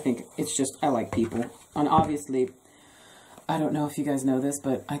 I think it's just, I like people. And obviously, I don't know if you guys know this,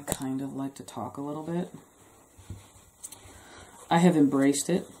 but I kind of like to talk a little bit. I have embraced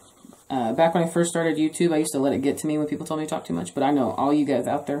it. Back when I first started YouTube, I used to let it get to me when people told me to talk too much. But I know all you guys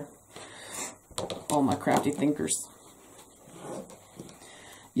out there, all my crafty thinkers,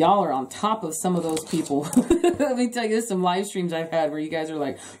 y'all are on top of some of those people. Let me tell you, there's some live streams I've had where you guys are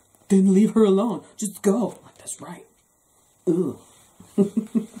like, then leave her alone. Just go. That's right. Ugh.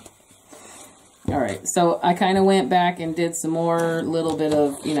 All right. So I kind of went back and did some more little bit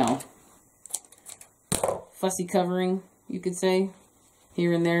of, you know, fussy covering, you could say,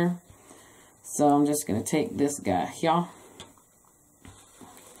 here and there. So I'm just going to take this guy here.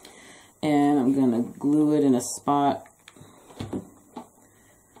 And I'm going to glue it in a spot.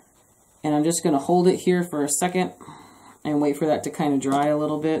 And I'm just going to hold it here for a second and wait for that to kind of dry a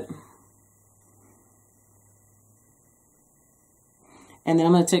little bit. And then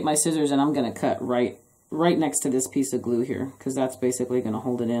I'm going to take my scissors and I'm going to cut right next to this piece of glue here, because that's basically going to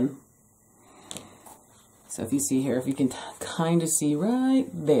hold it in. So if you see here, if you can kind of see right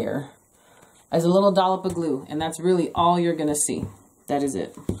there, there's a little dollop of glue, and that's really all you're going to see. That is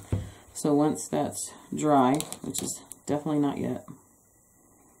it. So once that's dry, which is definitely not yet,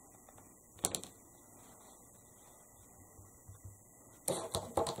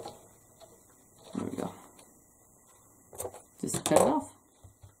 there we go. Just cut it off.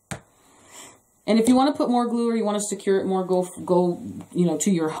 And if you want to put more glue or you want to secure it more, go, you know,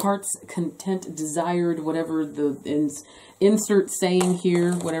 to your heart's content, desired, whatever the insert saying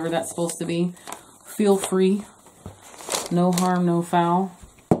here, whatever that's supposed to be. Feel free. No harm, no foul.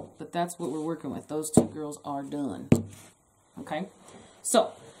 But that's what we're working with. Those two girls are done. Okay?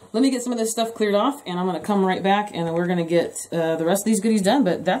 So, let me get some of this stuff cleared off, and I'm going to come right back, and we're going to get the rest of these goodies done.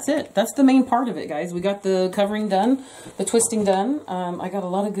 But that's it. That's the main part of it, guys. We got the covering done, the twisting done. I got a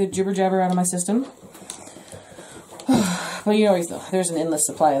lot of good jibber jabber out of my system. But you always know, there's an endless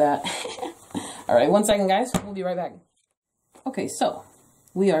supply of that. All right, 1 second, guys. We'll be right back. Okay, so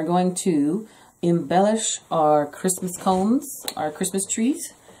we are going to embellish our Christmas cones, our Christmas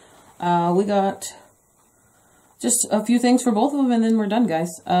trees. We got just a few things for both of them, and then we're done, guys.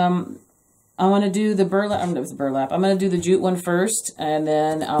 I'm going to do the burlap. I'm going to do the jute one first, and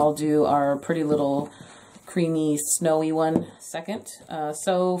then I'll do our pretty little creamy, snowy one second.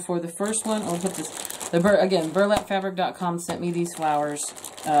 So for the first one, I'll put this. Again, burlapfabric.com sent me these flowers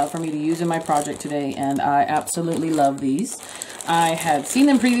for me to use in my project today, and I absolutely love these. I had seen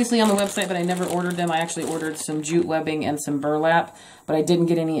them previously on the website, but I never ordered them. I actually ordered some jute webbing and some burlap, but I didn't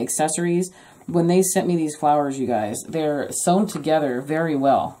get any accessories. When they sent me these flowers, you guys, they're sewn together very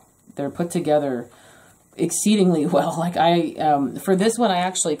well. They're put together exceedingly well. Like for this one, I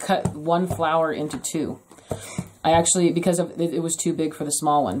actually cut one flower into two. I actually, because it was too big for the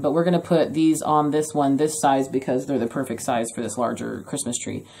small one, but we're going to put these on this one, this size, because they're the perfect size for this larger Christmas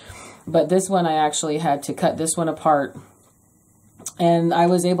tree. But this one, I actually had to cut this one apart, and I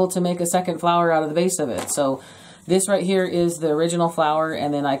was able to make a second flower out of the base of it. So this right here is the original flower,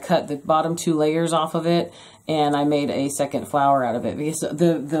 and then I cut the bottom two layers off of it, and I made a second flower out of it. Because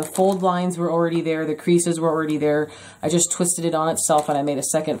the fold lines were already there, the creases were already there. I just twisted it on itself, and I made a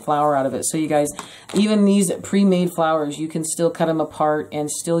second flower out of it. So you guys, even these pre-made flowers, you can still cut them apart and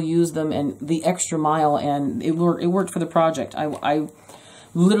still use them, and the extra mile, and it worked for the project. I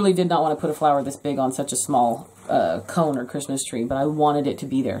literally did not want to put a flower this big on such a small cone or Christmas tree, but I wanted it to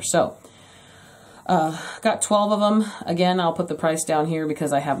be there. So got 12 of them. Again, I'll put the price down here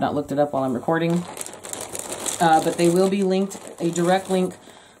because I have not looked it up while I'm recording. But they will be linked, a direct link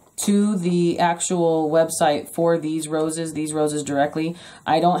to the actual website for these roses directly.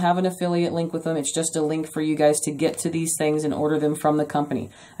 I don't have an affiliate link with them. It's just a link for you guys to get to these things and order them from the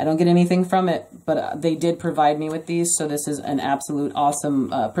company. I don't get anything from it, but they did provide me with these, so this is an absolute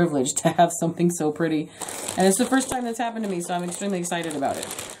awesome privilege to have something so pretty. And it's the first time that's happened to me, so I'm extremely excited about it.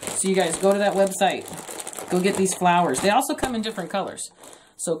 So you guys, go to that website. Go get these flowers. They also come in different colors.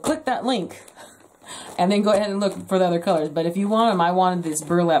 So click that link and then go ahead and look for the other colors. But if you want them, I wanted this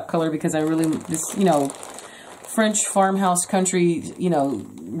burlap color because I really, this, you know, French farmhouse country, you know,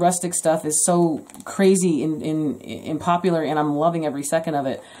 rustic stuff is so crazy and popular, and I'm loving every second of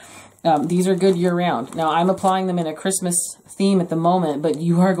it. These are good year-round. Now, I'm applying them in a Christmas theme at the moment, but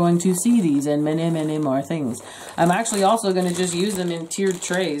you are going to see these and many, many more things. I'm actually also going to just use them in tiered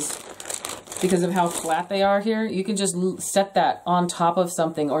trays because of how flat they are here. You can just set that on top of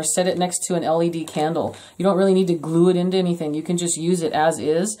something or set it next to an LED candle. You don't really need to glue it into anything. You can just use it as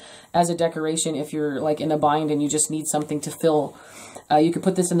is, as a decoration if you're like in a bind and you just need something to fill. You could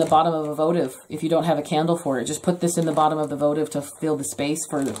put this in the bottom of a votive if you don't have a candle for it. Just put this in the bottom of the votive to fill the space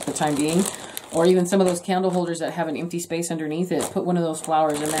for the time being. Or even some of those candle holders that have an empty space underneath it. Put one of those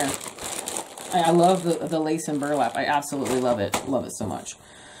flowers in there. I love the lace and burlap. I absolutely love it. Love it so much.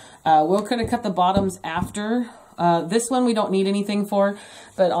 We're going to cut the bottoms after. This one we don't need anything for.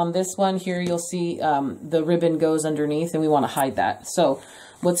 But on this one here, you'll see the ribbon goes underneath and we want to hide that. So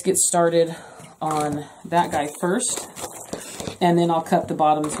let's get started on that guy first. And then I'll cut the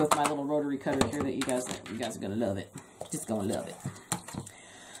bottoms with my little rotary cutter here that you guys are going to love it. Just going to love it.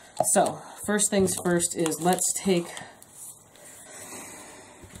 So, first things first is let's take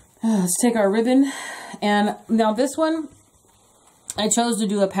our ribbon. And now this one, I chose to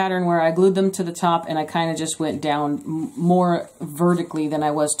do a pattern where I glued them to the top and I kind of just went down more vertically than I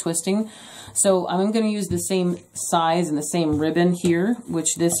was twisting. So I'm going to use the same size and the same ribbon here,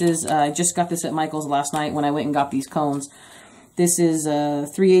 which this is, I just got this at Michael's last night when I went and got these cones. This is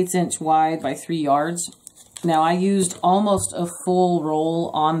 3/8 inch wide by 3 yards. Now I used almost a full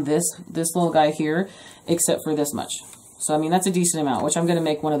roll on this little guy here, except for this much. So I mean that's a decent amount, which I'm going to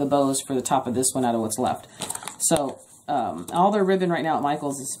make one of the bows for the top of this one out of what's left. So all their ribbon right now at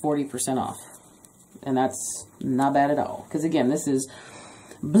Michael's is 40% off, and that's not bad at all. Because again, this is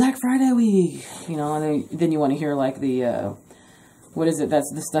Black Friday week, you know. And then you want to hear like the what is it?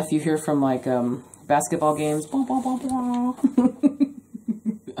 That's the stuff you hear from like basketball games. Blah, blah, blah, blah.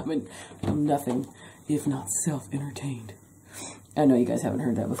 I mean, I'm nothing if not self-entertained. I know you guys haven't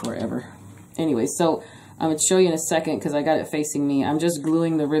heard that before ever. Anyway, so I'm going to show you in a second because I got it facing me. I'm just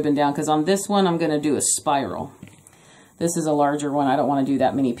gluing the ribbon down because on this one I'm going to do a spiral. This is a larger one. I don't want to do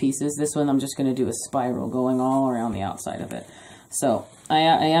that many pieces. This one I'm just going to do a spiral going all around the outside of it. So I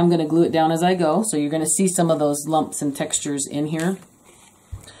am going to glue it down as I go. So you're going to see some of those lumps and textures in here.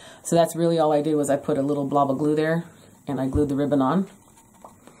 So that's really all I did was I put a little blob of glue there and I glued the ribbon on.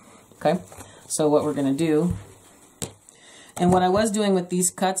 Okay, so what we're going to do, and what I was doing with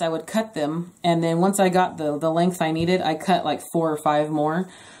these cuts, I would cut them, and then once I got the length I needed, I cut like 4 or 5 more.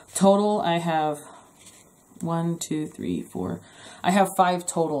 Total, I have 1, 2, 3, 4. I have 5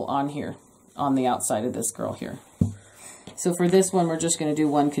 total on here, on the outside of this girl here. So for this one, we're just going to do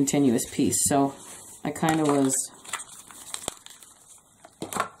one continuous piece. So I kind of was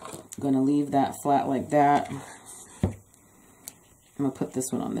going to leave that flat like that. I'm going to put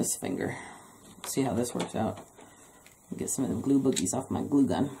this one on this finger. See how this works out. Get some of the glue boogies off my glue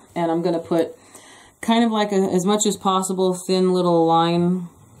gun. And I'm going to put kind of like as much as possible thin little line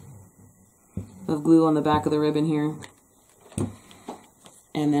of glue on the back of the ribbon here.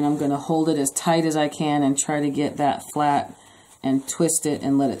 And then I'm going to hold it as tight as I can and try to get that flat and twist it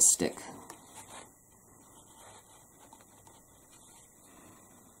and let it stick.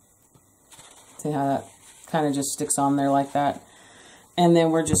 See how that kind of just sticks on there like that? And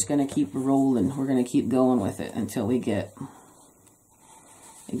then we're just going to keep rolling. We're going to keep going with it until we get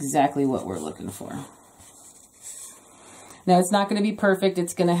exactly what we're looking for. Now, it's not going to be perfect.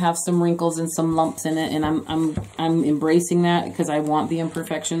 It's going to have some wrinkles and some lumps in it, and I'm embracing that because I want the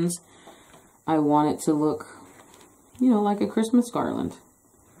imperfections. I want it to look, you know, like a Christmas garland.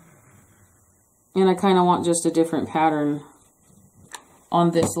 And I kind of want just a different pattern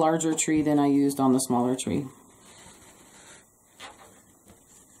on this larger tree than I used on the smaller tree.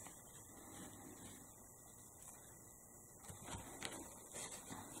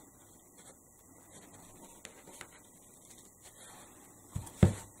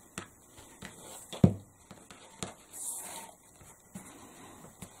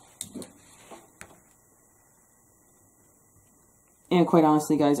 And quite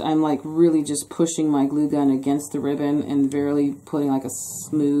honestly, guys, I'm like really just pushing my glue gun against the ribbon and barely putting like a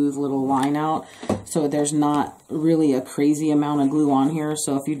smooth little line out. So there's not really a crazy amount of glue on here.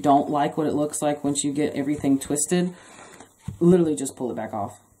 So if you don't like what it looks like once you get everything twisted, literally just pull it back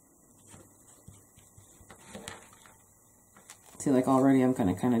off. See, like already I'm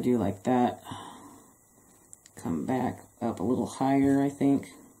going to kind of do like that. Come back up a little higher, I think.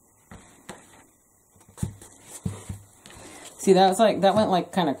 See, that's like, that went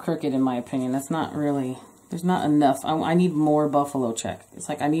like kind of crooked in my opinion. That's not really, there's not enough. I need more buffalo check. It's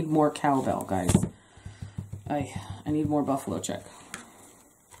like I need more cowbell, guys. I need more buffalo check.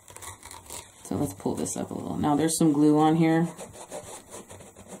 So let's pull this up a little. Now there's some glue on here.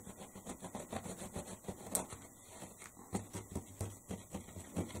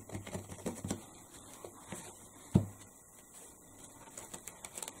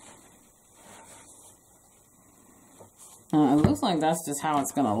 It looks like that's just how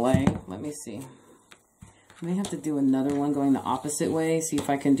it's gonna lay. Let me see. I may have to do another one going the opposite way. See if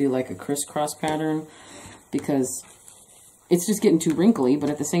I can do like a crisscross pattern, because it's just getting too wrinkly, but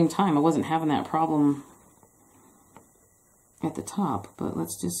at the same time, I wasn't having that problem at the top. But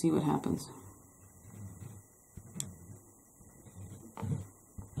let's just see what happens.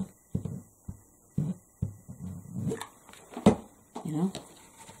 You know?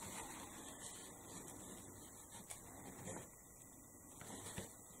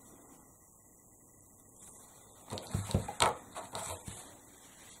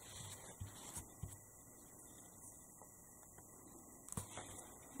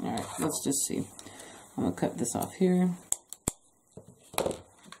 Let's just see. I'm going to cut this off here.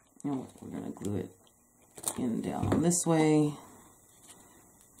 And we're going to glue it in down on this way.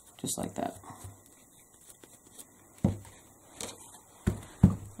 Just like that.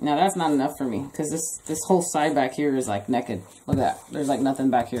 Now that's not enough for me, because this whole side back here is like naked. Look at that. There's like nothing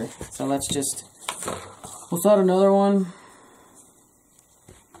back here. So let's start another one.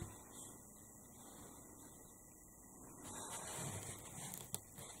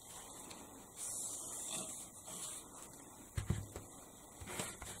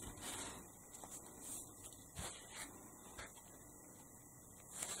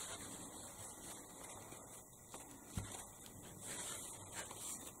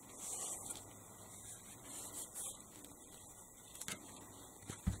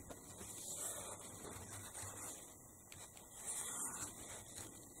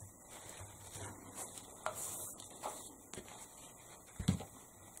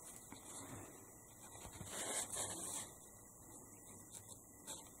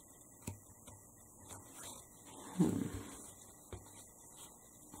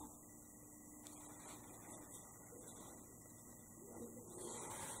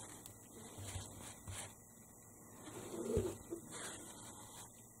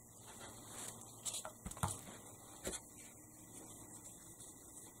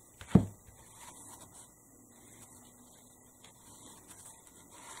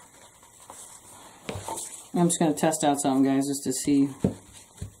 I'm just going to test out something, guys, just to see.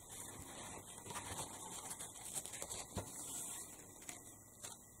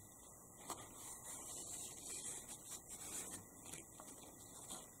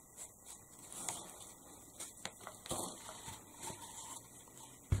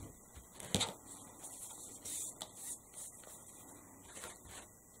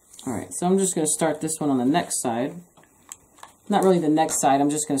 Alright, so I'm just going to start this one on the next side. Not really the next side, I'm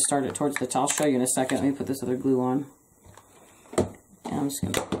just going to start it towards the top. I'll show you in a second. Let me put this other glue on. And I'm just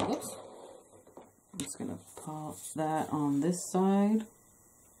going to, whoops. I'm just going to pop that on this side.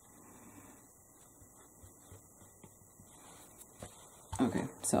 Okay,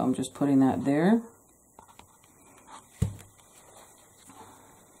 so I'm just putting that there.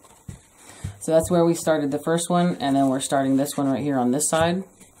 So that's where we started the first one, and then we're starting this one right here on this side.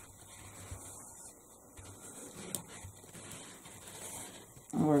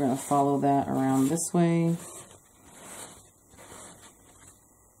 We're going to follow that around this way.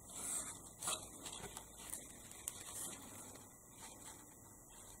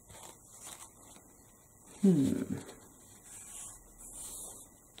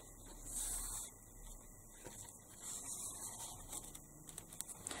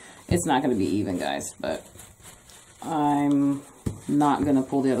 It's not going to be even, guys, but I'm not going to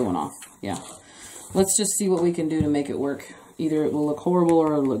pull the other one off. Yeah. Let's just see what we can do to make it work. Either it will look horrible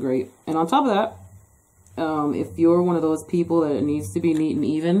or it'll look great. And on top of that, if you're one of those people that it needs to be neat and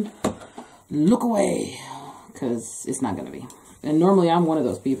even, look away, because it's not going to be. And normally I'm one of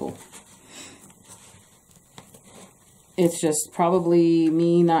those people. It's just probably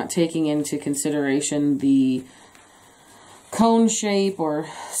me not taking into consideration the cone shape or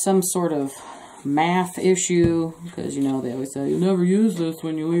some sort of math issue, because, you know, they always say, you never use this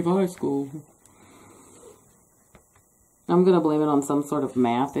when you leave high school. I'm going to blame it on some sort of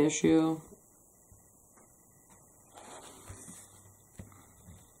math issue.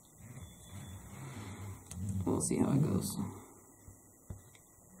 We'll see how it goes.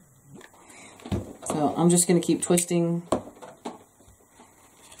 So I'm just going to keep twisting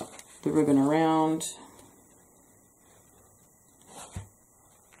the ribbon around.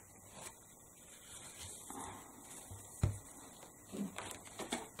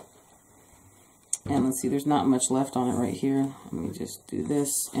 one. See, there's not much left on it right here. Let me just do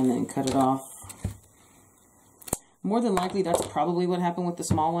this and then cut it off. More than likely, that's probably what happened with the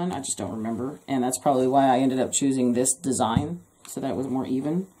small one. I just don't remember. And that's probably why I ended up choosing this design, so that was more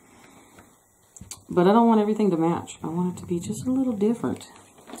even. But I don't want everything to match. I want it to be just a little different.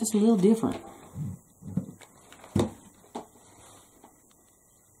 Just a little different.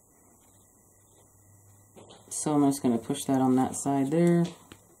 So I'm just going to push that on that side there.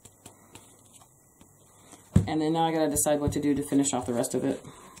 And then now I got to decide what to do to finish off the rest of it.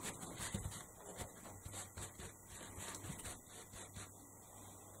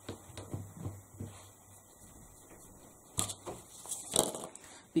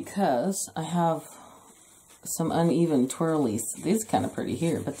 Because I have some uneven twirlies. These kind of pretty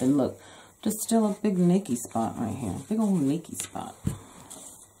here, but then look, just still a big nicky spot right here. Big old nicky spot.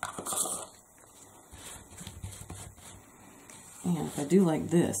 And if I do like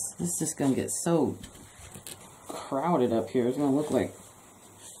this, this is just going to get so crowded up here. It's going to look like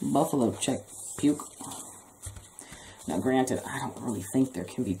buffalo check puke. Now granted, I don't really think there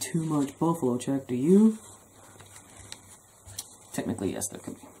can be too much buffalo check, do you? Technically, yes, there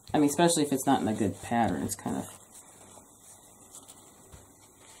could be. I mean, especially if it's not in a good pattern, it's kind of...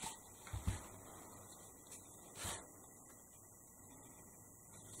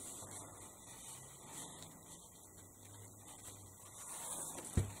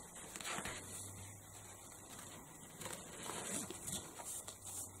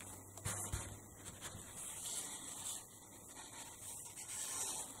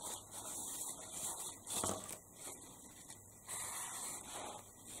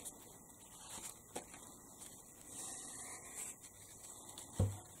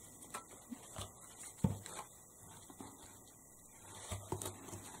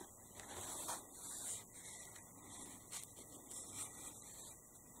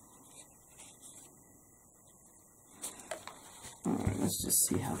 Alright, let's just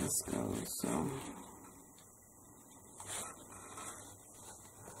see how this goes. So,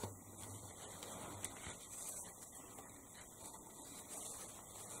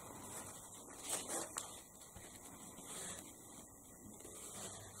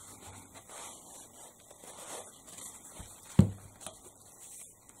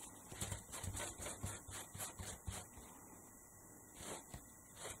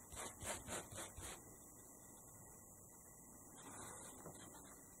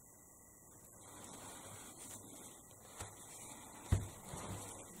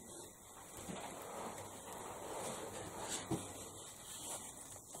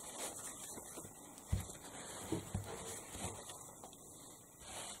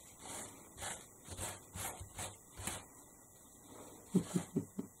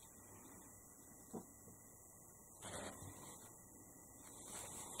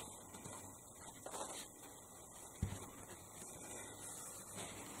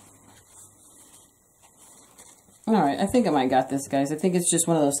 alright, I think I might got this, guys. I think it's just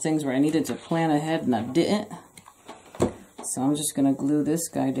one of those things where I needed to plan ahead and I didn't. So I'm just going to glue this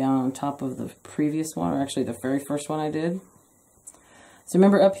guy down on top of the previous one, or actually the very first one I did. So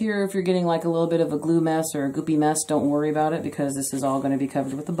remember up here, if you're getting like a little bit of a glue mess or a goopy mess, don't worry about it because this is all going to be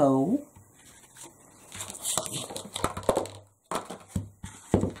covered with a bow.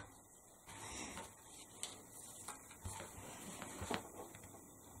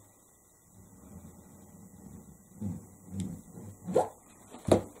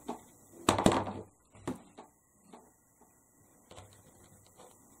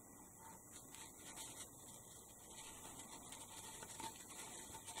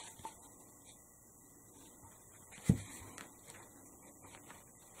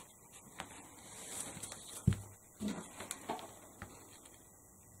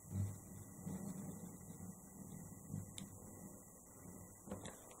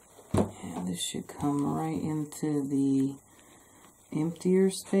 This should come right into the emptier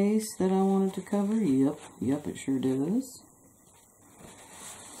space that I wanted to cover. Yep, it sure does.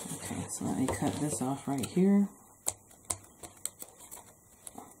 Okay, so let me cut this off right here.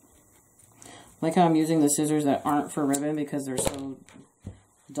 Like how I'm using the scissors that aren't for ribbon because they're so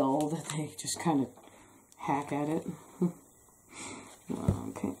dull that they just kind of hack at it.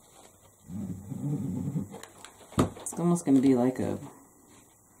 Okay. It's almost going to be like a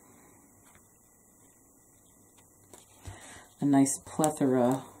nice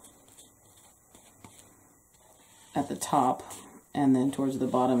plethora at the top, and then towards the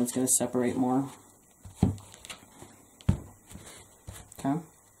bottom it's going to separate more. Okay,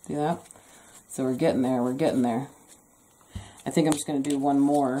 see that? So we're getting there, we're getting there. I think I'm just going to do one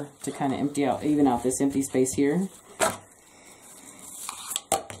more to kind of empty out, even out this empty space here.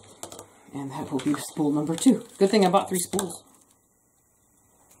 And that will be spool number 2. Good thing I bought 3 spools.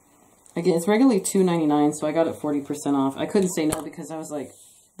 Again, it's regularly $2.99, so I got it 40% off. I couldn't say no because I was like,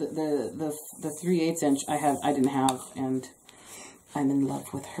 the 3/8 inch I didn't have, and I'm in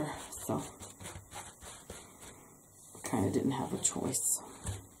love with her, so kind of didn't have a choice.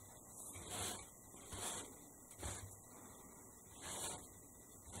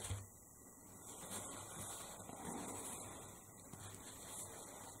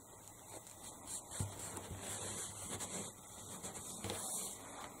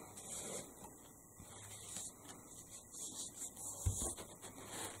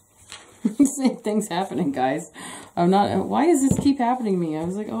 Same thing's happening, guys. Why does this keep happening to me? I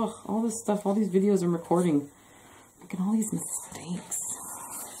was like, oh, all this stuff, all these videos I'm recording, making all these mistakes.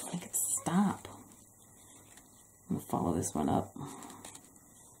 Make it stop. I'm gonna follow this one up. All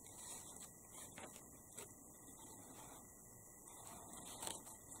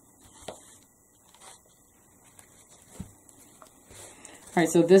right,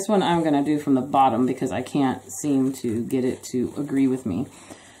 so this one I'm gonna do from the bottom because I can't seem to get it to agree with me.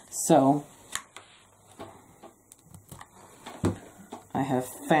 So I have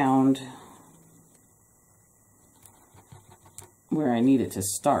found where I need it to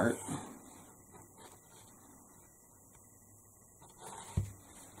start.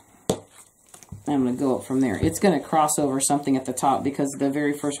 I'm going to go up from there. It's going to cross over something at the top because the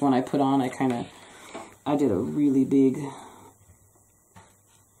very first one I put on, I did a really big,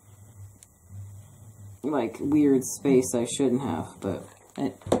 like, weird space I shouldn't have, but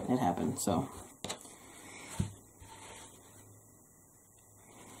it happened, so.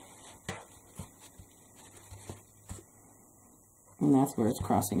 And that's where it's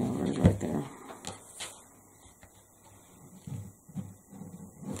crossing over, is right there.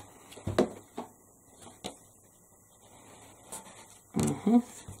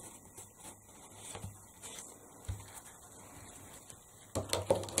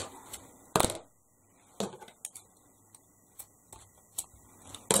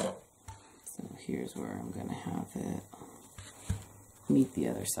 So here's where I'm going to have it meet the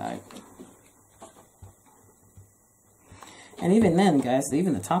other side. And even then, guys,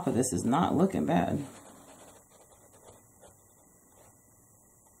 even the top of this is not looking bad.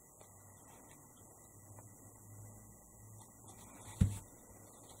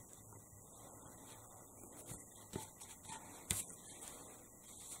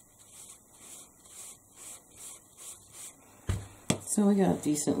 So we got a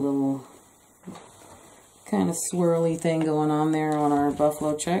decent little kind of swirly thing going on there on our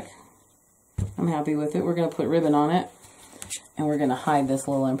buffalo check. I'm happy with it. We're going to put ribbon on it. And we're going to hide this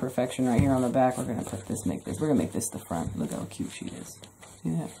little imperfection right here on the back. We're going to put this, we're going to make this the front. Look how cute she is.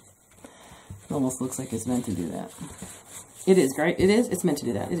 See that? It almost looks like it's meant to do that. It is, right? It is? It's meant to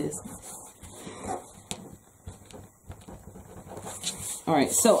do that. It is.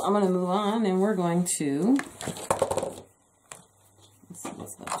 Alright, so I'm going to move on and we're going to... Let's see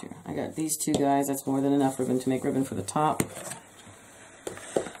what's left here. I got these two guys. That's more than enough ribbon to make ribbon for the top.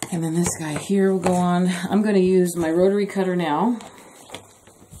 And then this guy here will go on. I'm going to use my rotary cutter now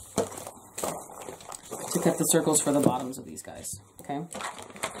to cut the circles for the bottoms of these guys. Okay.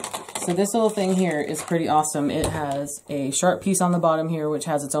 So this little thing here is pretty awesome. It has a sharp piece on the bottom here, which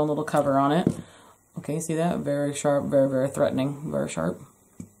has its own little cover on it. Okay, see that? Very sharp, very, very threatening, very sharp.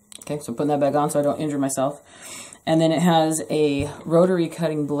 Okay, so putting that back on so I don't injure myself. And then it has a rotary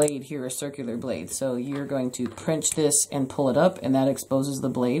cutting blade here, a circular blade. So you're going to pinch this and pull it up, and that exposes the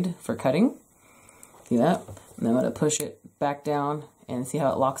blade for cutting. See that? And I'm going to push it back down and see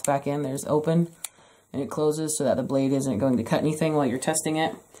how it locks back in. There's open, and it closes so that the blade isn't going to cut anything while you're testing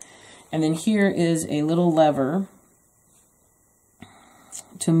it. And then here is a little lever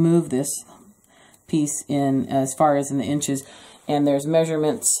to move this piece in as far as in the inches. And there's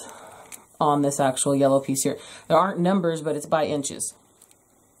measurements on this actual yellow piece here. There aren't numbers, but it's by inches.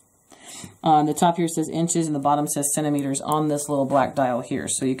 On the top here says inches, and the bottom says centimeters on this little black dial here.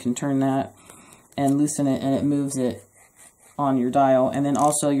 So you can turn that and loosen it, and it moves it on your dial. And then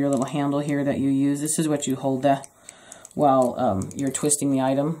also your little handle here that you use. This is what you hold that while you're twisting the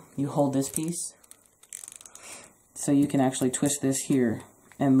item. You hold this piece. So you can actually twist this here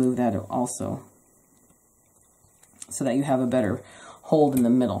and move that also, so that you have a better hold in the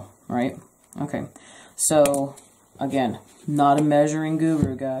middle, right? Okay, so again, not a measuring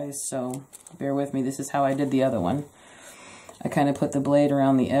guru, guys, so bear with me. This is how I did the other one. I kind of put the blade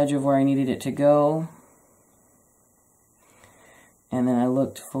around the edge of where I needed it to go, and then I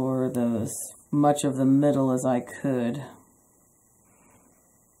looked for as much of the middle as I could,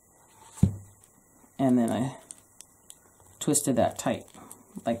 and then I twisted that tight,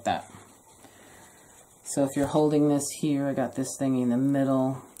 like that. So if you're holding this here, I got this thing in the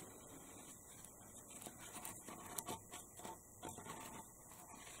middle.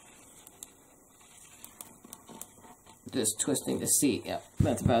 Just twisting to see. Yep,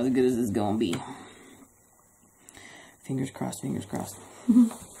 that's about as good as it's gonna be. Fingers crossed, fingers crossed.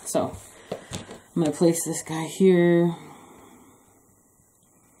 So, I'm gonna place this guy here.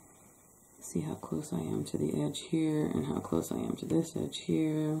 See how close I am to the edge here and how close I am to this edge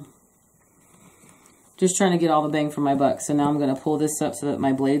here. Just trying to get all the bang for my buck. So now I'm gonna pull this up so that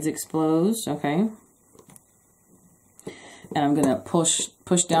my blade's exposed, okay? And I'm gonna push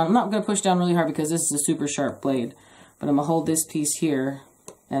down. I'm not gonna push down really hard because this is a super sharp blade, but I'm gonna hold this piece here,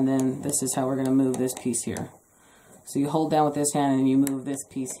 and then this is how we're gonna move this piece here. So you hold down with this hand and you move this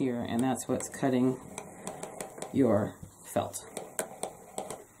piece here, and that's what's cutting your felt.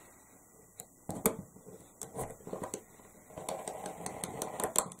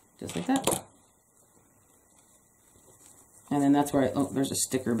 Just like that. And then that's where oh, there's a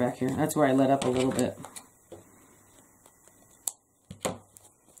sticker back here. That's where I let up a little bit.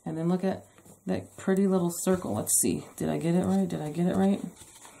 And then look at that pretty little circle. Let's see. Did I get it right? Did I get it right?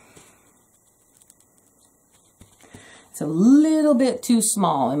 It's a little bit too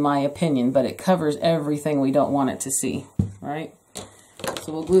small in my opinion, but it covers everything we don't want it to see, right?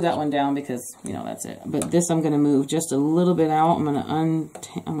 So we'll glue that one down because, you know, that's it. But this I'm going to move just a little bit out. I'm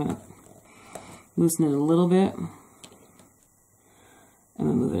going to loosen it a little bit. I'm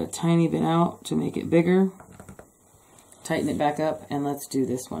going to move it a tiny bit out to make it bigger. Tighten it back up, and let's do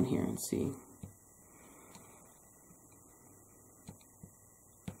this one here and see.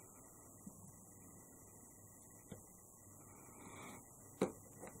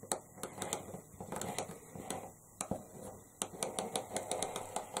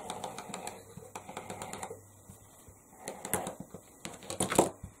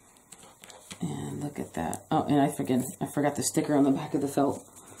 Look at that. Oh, and I forgot the sticker on the back of the felt.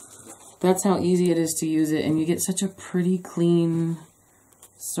 That's how easy it is to use it, and you get such a pretty clean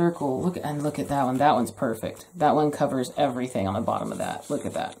circle. Look at that one. That one's perfect. That one covers everything on the bottom of that. Look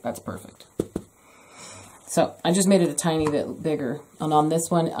at that. That's perfect. So I just made it a tiny bit bigger, and on this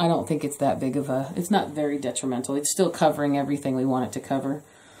one, I don't think it's that big of a. It's not very detrimental. It's still covering everything we want it to cover.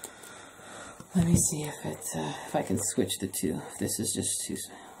 Let me see if it's if I can switch the two. If this is just too.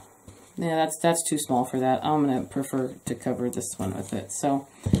 Yeah, that's too small for that. I'm going to prefer to cover this one with it. So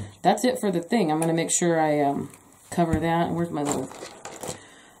that's it for the thing. I'm going to make sure I cover that. Where's my little...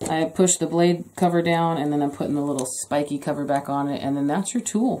 I push the blade cover down, and then I'm putting the little spiky cover back on it, and then that's your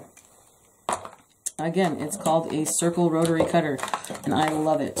tool. Again, it's called a circle rotary cutter, and I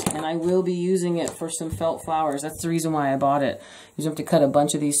love it. And I will be using it for some felt flowers. That's the reason why I bought it. You have to cut a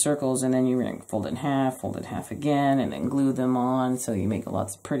bunch of these circles, and then you fold it in half again, and then glue them on, so you make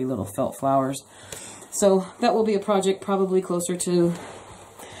lots of pretty little felt flowers. So that will be a project probably closer to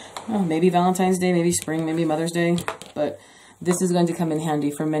maybe Valentine's Day, maybe spring, maybe Mother's Day. But this is going to come in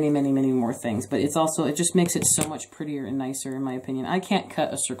handy for many, many, many more things. But it's also, it just makes it so much prettier and nicer, in my opinion. I can't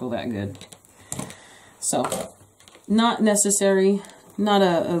cut a circle that good. So, not necessary, not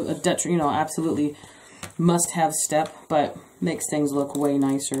a absolutely must-have step, but makes things look way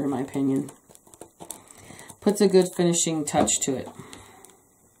nicer, in my opinion. Puts a good finishing touch to it.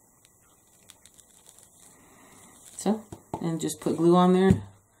 So, and just put glue on there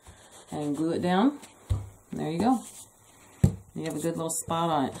and glue it down. And there you go. You have a good little spot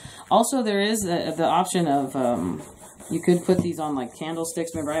on it. Also, there is the option of... you could put these on like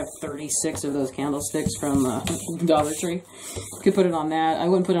candlesticks. Remember, I have 36 of those candlesticks from Dollar Tree. You could put it on that. I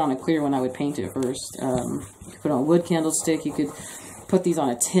wouldn't put it on a clear one. I would paint it first. You could put it on a wood candlestick. You could put these on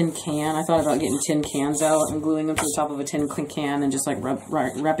a tin can. I thought about getting tin cans out and gluing them to the top of a tin can and just like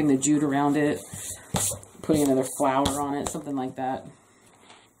wrapping the jute around it, putting another flower on it, something like that.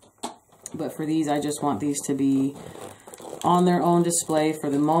 But for these, I just want these to be on their own display for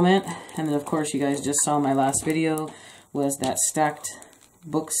the moment. And then, of course, you guys just saw my last video was that stacked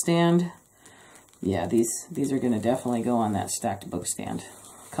book stand. Yeah, these are going to definitely go on that stacked book stand.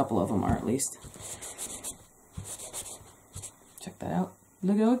 A couple of them are, at least. Check that out.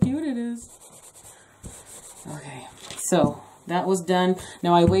 Look how cute it is. Okay, so that was done.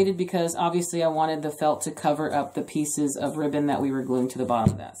 Now I waited because obviously I wanted the felt to cover up the pieces of ribbon that we were gluing to the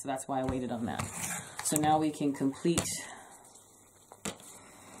bottom of that. So that's why I waited on that. So now we can complete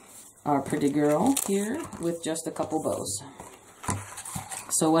our pretty girl here with just a couple bows.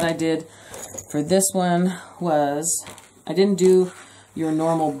 So what I did for this one was, I didn't do your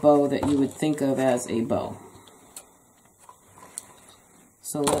normal bow that you would think of as a bow.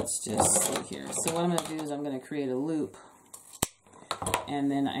 So let's just see here. So what I'm going to do is I'm going to create a loop And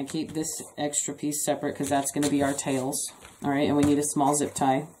then I keep this extra piece separate because that's going to be our tails. All right, and we need a small zip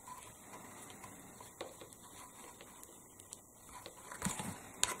tie.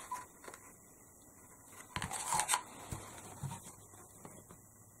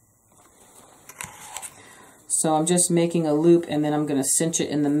 So I'm just making a loop, and then I'm going to cinch it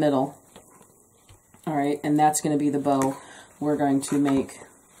in the middle. All right, and that's going to be the bow we're going to make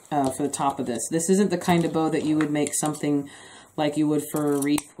for the top of this. This isn't the kind of bow that you would make something like you would for a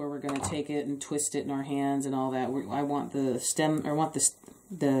wreath, where we're going to take it and twist it in our hands and all that. I want the stem, or I want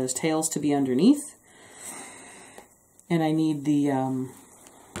the tails to be underneath, and I need the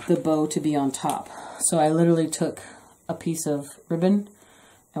bow to be on top. So I literally took a piece of ribbon,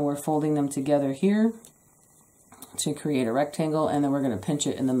 and we're folding them together here to create a rectangle, and then we're going to pinch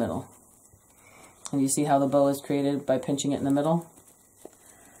it in the middle. And you see how the bow is created by pinching it in the middle?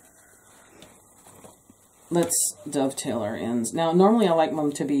 Let's dovetail our ends. Now, normally I like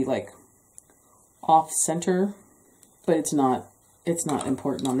them to be like off center, but it's not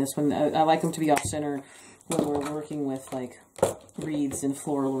important on this one. I like them to be off center when we're working with like wreaths and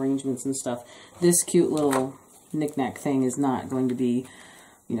floral arrangements and stuff. This cute little knick-knack thing is not going to be,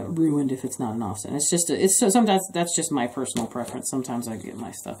 you know, ruined if it's not an offset. Sometimes that's just my personal preference. Sometimes I get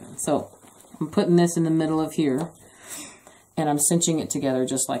my stuff in. So I'm putting this in the middle of here, and I'm cinching it together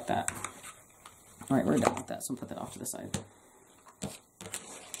just like that. All right, we're done with that, so I'll put that off to the side.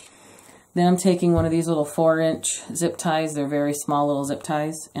 Then I'm taking one of these little 4-inch zip ties. They're very small little zip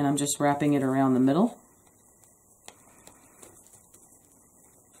ties, and I'm just wrapping it around the middle.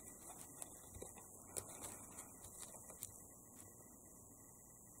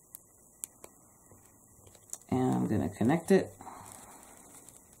 And I'm going to connect it.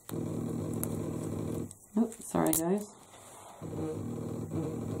 Oh, sorry guys.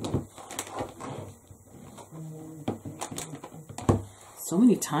 So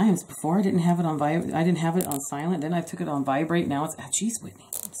many times before I didn't have it on silent, then I took it on vibrate. Now it's, geez, Whitney,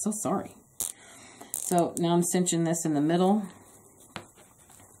 I'm so sorry. So now I'm cinching this in the middle.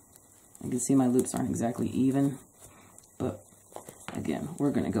 You can see my loops aren't exactly even, but again,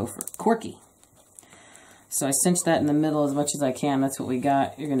 we're going to go for quirky. So I cinch that in the middle as much as I can. That's what we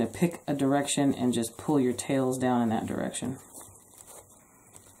got. You're going to pick a direction and just pull your tails down in that direction.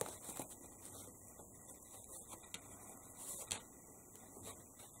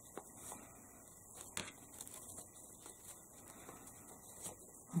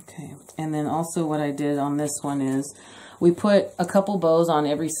 Okay, and then also what I did on this one is we put a couple bows on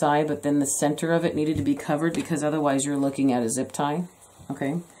every side, but then the center of it needed to be covered because otherwise you're looking at a zip tie.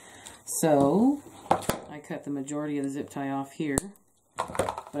 Okay, so I cut the majority of the zip tie off here,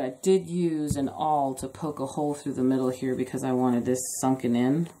 but I did use an awl to poke a hole through the middle here because I wanted this sunken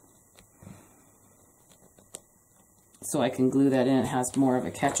in. So I can glue that in. It has more of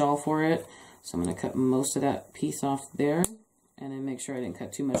a catch-all for it. So I'm going to cut most of that piece off there. And then make sure I didn't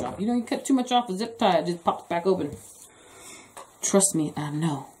cut too much off. You know, you cut too much off the zip tie, it just pops back open. Trust me, I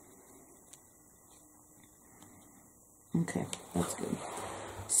know. Okay, that's good.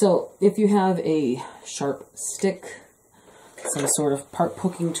 So, if you have a sharp stick, some sort of part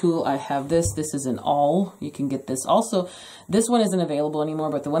poking tool, I have this. This is an awl. You can get this. Also, this one isn't available anymore,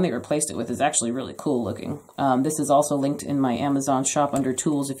 but the one they replaced it with is actually really cool looking. This is also linked in my Amazon shop under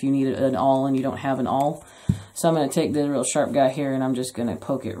tools if you need an awl and you don't have an awl. So I'm going to take the real sharp guy here, and I'm just going to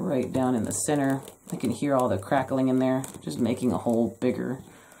poke it right down in the center. I can hear all the crackling in there, just making a hole bigger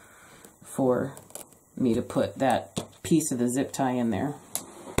for me to put that piece of the zip tie in there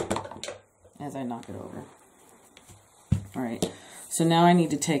as I knock it over. All right, so now I need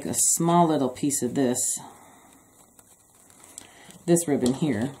to take a small little piece of this ribbon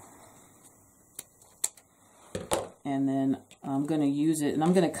here, and then I'm going to use it, and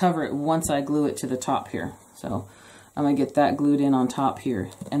I'm going to cover it once I glue it to the top here. So I'm going to get that glued in on top here,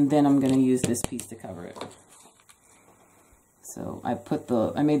 and then I'm going to use this piece to cover it. So I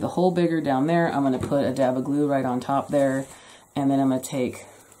made the hole bigger down there. I'm going to put a dab of glue right on top there, and then I'm going to take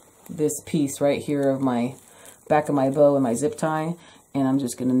this piece right here of my back of my bow and my zip tie, and I'm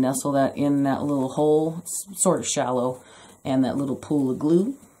just going to nestle that in that little hole. It's sort of shallow, and that little pool of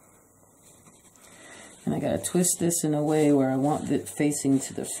glue. And I got to twist this in a way where I want it facing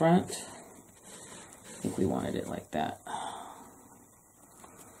to the front. I think we wanted it like that.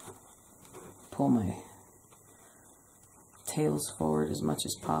 Pull my tails forward as much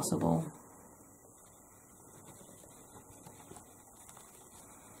as possible.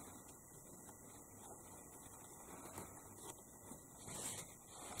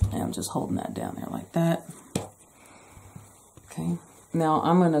 And I'm just holding that down there like that. Okay, now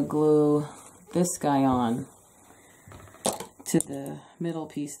I'm going to glue this guy on to the middle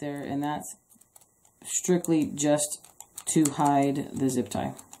piece there, and that's strictly just to hide the zip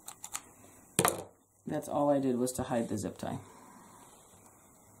tie. That's all I did, was to hide the zip tie.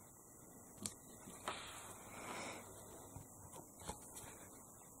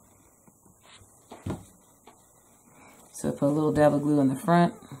 So put a little dab of glue in the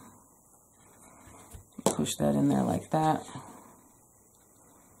front, push that in there like that.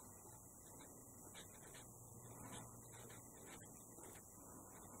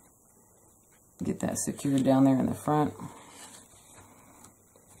 Get that secured down there in the front.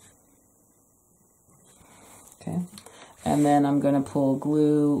 Okay, and then I'm going to pull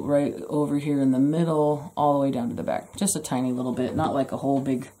glue right over here in the middle, all the way down to the back. Just a tiny little bit, not like a whole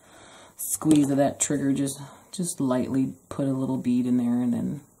big squeeze of that trigger, just lightly put a little bead in there and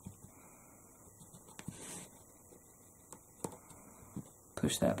then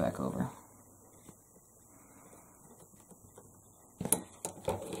push that back over.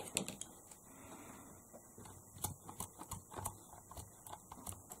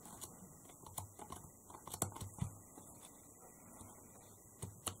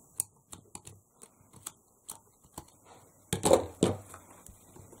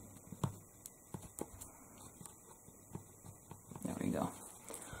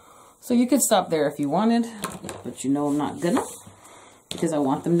 So you could stop there if you wanted, but you know I'm not gonna, because I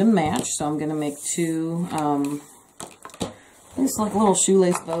want them to match. So I'm gonna make two, it's like little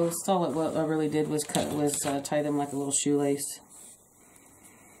shoelace bows. That's all what I really did was tie them like a little shoelace.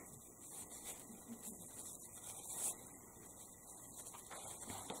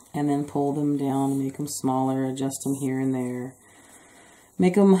 And then pull them down, make them smaller, adjust them here and there.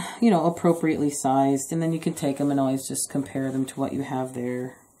 Make them, you know, appropriately sized, and then you can take them and always just compare them to what you have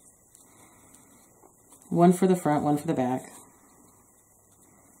there. One for the front, one for the back.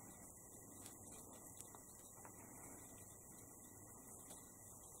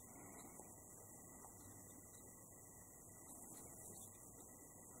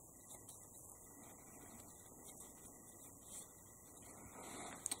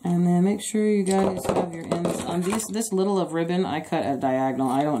 And then make sure you guys have your ends on this little of ribbon. I cut at diagonal.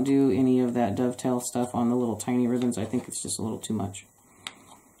 I don't do any of that dovetail stuff on the little tiny ribbons. I think it's just a little too much.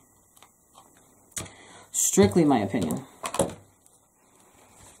 Strictly my opinion.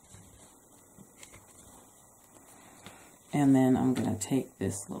 And then I'm going to take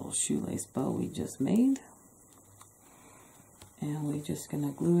this little shoelace bow we just made, and we're just going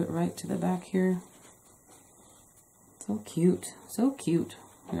to glue it right to the back here. So cute. So cute.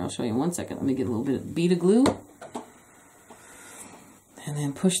 Here, I'll show you in 1 second. Let me get a little bit of bead of glue. And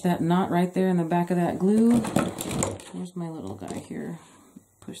then push that knot right there in the back of that glue. Here's my little guy here.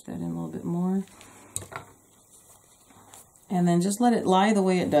 Push that in a little bit more. And then just let it lie the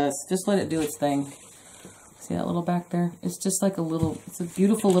way it does. Just let it do its thing. See that little back there? It's just like a little, it's a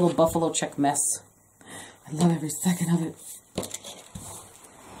beautiful little buffalo check mess. I love every second of it.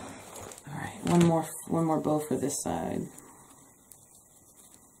 All right, one more bow for this side.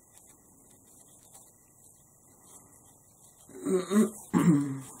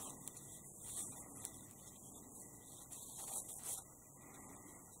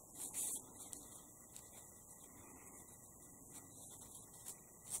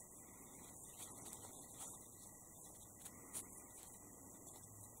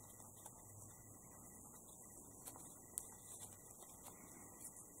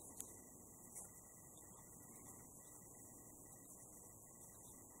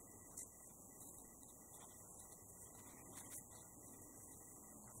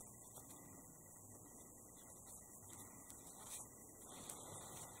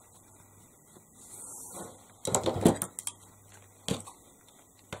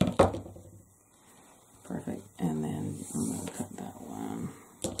 Perfect. And then I'm going to cut that one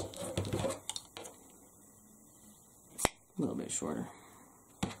a little bit shorter.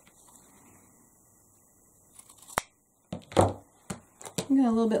 I got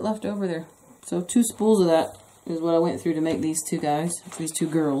a little bit left over there. So 2 spools of that is what I went through to make these two guys, these two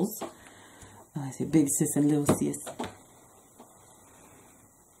girls. Oh, I say big sis and little sis.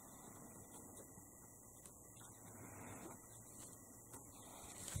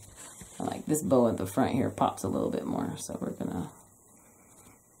 I like this bow at the front here pops a little bit more, so we're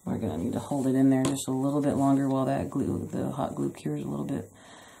gonna need to hold it in there just a little bit longer while that glue, the hot glue, cures a little bit,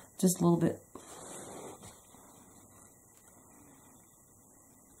 just a little bit.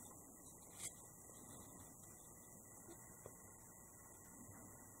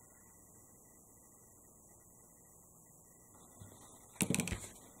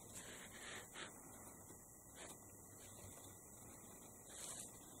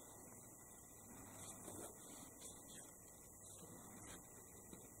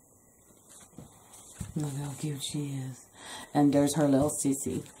 Look how cute she is. And there's her little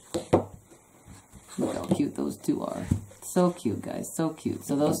sissy. Look how cute those two are. So cute, guys. So cute.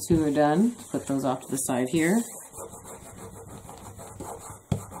 So those two are done. Put those off to the side here.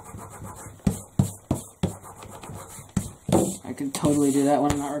 I could totally do that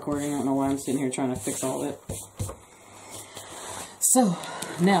when I'm not recording. I don't know why I'm sitting here trying to fix all of it. So,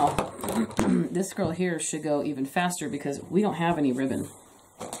 now, this girl here should go even faster because we don't have any ribbon.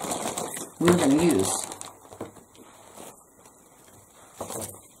 We're going to use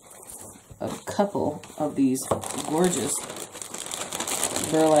a couple of these gorgeous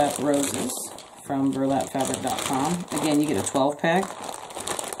burlap roses from burlapfabric.com. Again, you get a 12-pack.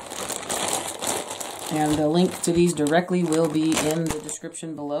 And the link to these directly will be in the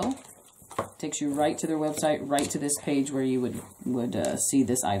description below. Takes you right to their website, right to this page where you would see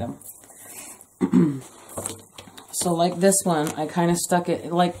this item. So like this one, I kind of stuck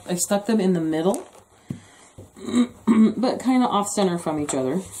it, like I stuck them in the middle, but kind of off center from each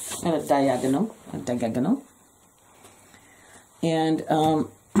other at a diagonal. And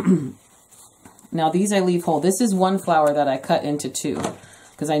now these I leave whole. This is one flower that I cut into two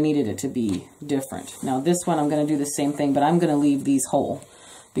because I needed it to be different. Now this one I'm going to do the same thing, but I'm going to leave these whole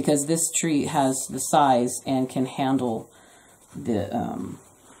because this tree has the size and can handle the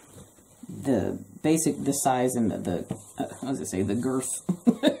size and the the girth.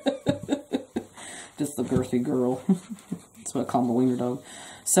 Just the girthy girl. That's what I call my wiener dog.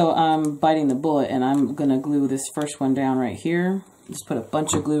 So I'm biting the bullet and I'm going to glue this first one down right here. Just put a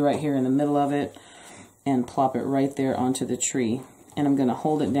bunch of glue right here in the middle of it and plop it right there onto the tree. And I'm going to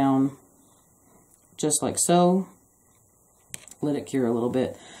hold it down just like so. Let it cure a little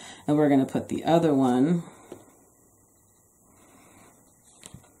bit. And we're going to put the other one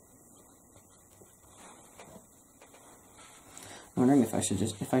I'm wondering if I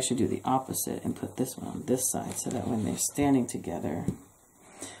should do the opposite and put this one on this side so that when they're standing together,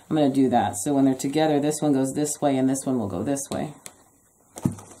 I'm going to do that. So when they're together, this one goes this way and this one will go this way.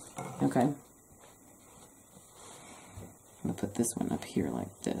 Okay. I'm going to put this one up here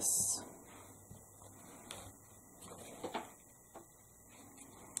like this.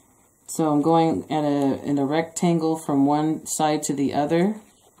 So I'm going in a rectangle from one side to the other.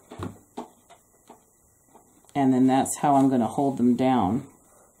 And then that's how I'm going to hold them down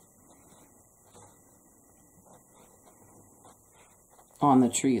on the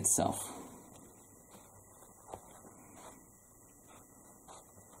tree itself.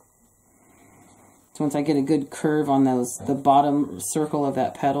 So once I get a good curve on the bottom circle of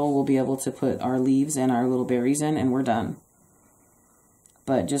that petal, we'll be able to put our leaves and our little berries in, and we're done.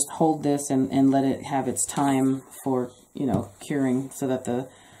 But just hold this and let it have its time for, curing so that the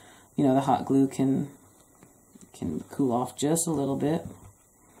hot glue can cool off just a little bit.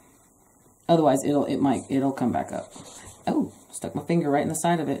 Otherwise, it'll come back up. Oh, stuck my finger right in the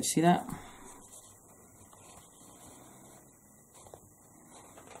side of it. See that?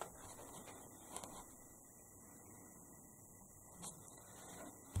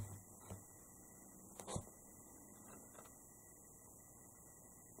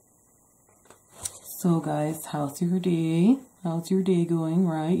 So guys, how's your day? How's your day going,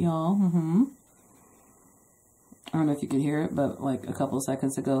 right, y'all? I don't know if you can hear it, but like a couple of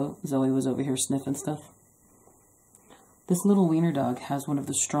seconds ago, Zoe was over here sniffing stuff. This little wiener dog has one of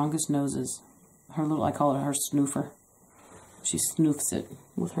the strongest noses. I call it her snoofer. She snoofs it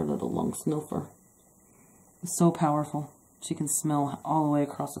with her little long snoofer. It's so powerful. She can smell all the way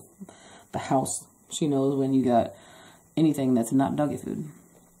across the house. She knows when you got anything that's not doggy food.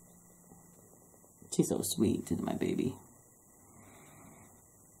 She's so sweet to my baby.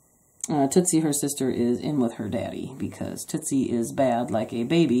 Tootsie, her sister, is in with her daddy because Tootsie is bad like a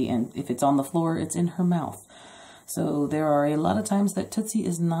baby, and if it's on the floor, it's in her mouth. So there are a lot of times that Tootsie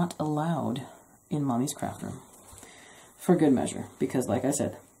is not allowed in Mommy's craft room. For good measure, because like I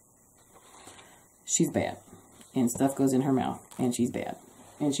said, she's bad, and stuff goes in her mouth, and she's bad,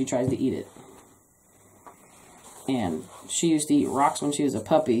 and she tries to eat it. And she used to eat rocks when she was a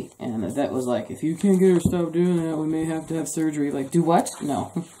puppy, and the vet was like, if you can't get her to stop doing that, we may have to have surgery. Like, do what?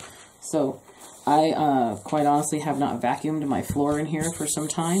 No. So, I quite honestly have not vacuumed my floor in here for some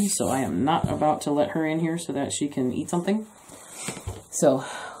time, so I am not about to let her in here so that she can eat something. So,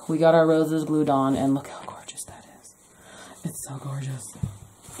 we got our roses glued on, and look how gorgeous that is. It's so gorgeous.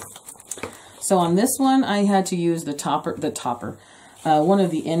 So, on this one, I had to use one of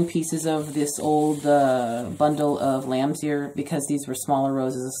the end pieces of this old bundle of lamb's ear, because these were smaller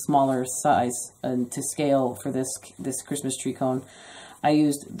roses, a smaller size to scale for this Christmas tree cone. I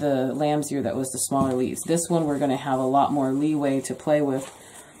used the lamb's ear that was the smaller leaves. This one we're going to have a lot more leeway to play with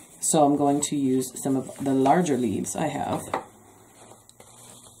So I'm going to use some of the larger leaves I have.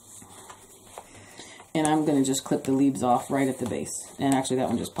 And I'm going to just clip the leaves off right at the base. And actually that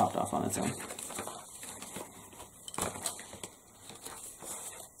one just popped off on its own.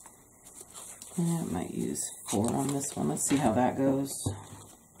 I might use 4 on this one. Let's see how that goes.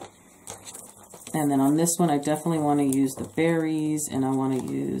 And then on this one, I definitely want to use the berries, and I want to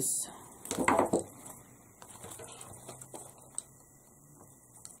use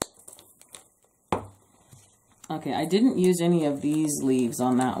okay, I didn't use any of these leaves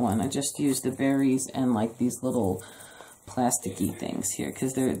on that one. I just used the berries and like these little plasticky things here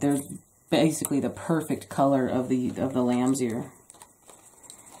because they're basically the perfect color of the lamb's ear.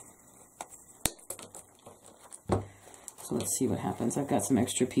 So let's see what happens. I've got some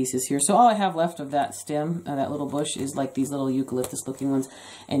extra pieces here. So all I have left of that stem, that little bush, is like these little eucalyptus looking ones.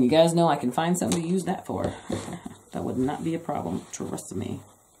 And you guys know I can find something to use that for. That would not be a problem, trust me.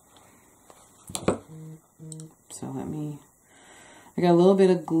 So I got a little bit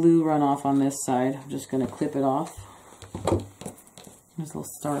of glue runoff on this side. I'm just going to clip it off. There's a little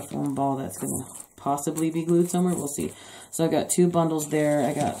styrofoam ball that's going to possibly be glued somewhere. We'll see. So I got 2 bundles there.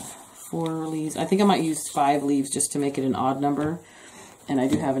 I got 4 leaves. I think I might use 5 leaves just to make it an odd number. And I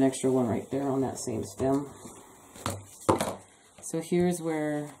do have an extra one right there on that same stem. So here's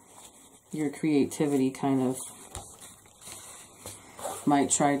where your creativity kind of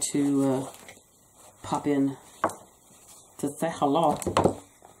might try to pop in to say hello.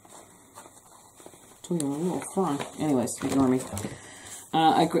 To your little fun. Anyways, ignore me.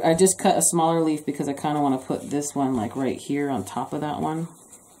 I just cut a smaller leaf because I kind of want to put this one like right here on top of that one.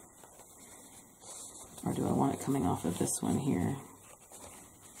 Or do I want it coming off of this one here?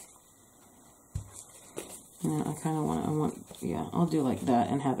 Yeah, I kind of want, yeah, I'll do like that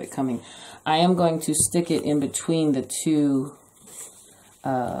and have it coming. I am going to stick it in between the 2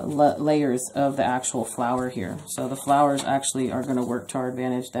 layers of the actual flower here. So the flowers actually are going to work to our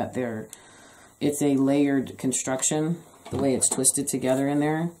advantage that it's a layered construction, the way it's twisted together in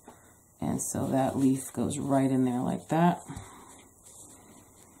there. And so that leaf goes right in there like that.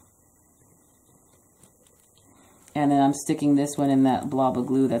 And then I'm sticking this one in that blob of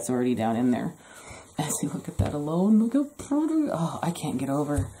glue that's already down in there. And see, look at that alone. Look how pretty. Oh, I can't get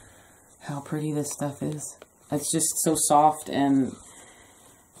over how pretty this stuff is. It's just so soft and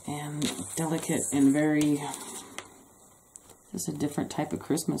delicate and very, just a different type of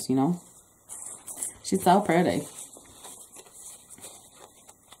Christmas, you know. She's so pretty.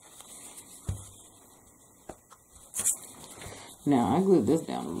 Now, I glued this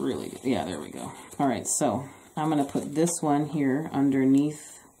down really good. Yeah, there we go. All right, so I'm going to put this one here underneath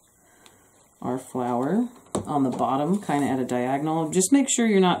our flower on the bottom, kind of at a diagonal. Just make sure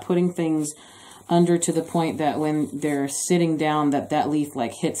you're not putting things under to the point that when they're sitting down that leaf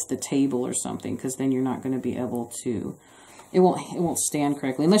like hits the table or something, because then you're not going to be able to, it won't stand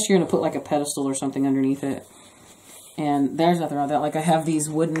correctly unless you're going to put like a pedestal or something underneath it. And there's nothing wrong with that. Like I have these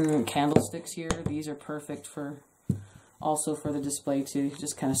wooden candlesticks here. These are perfect also for the display too. You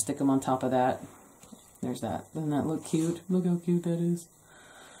just kind of stick them on top of that. There's that. Doesn't that look cute? Look how cute that is.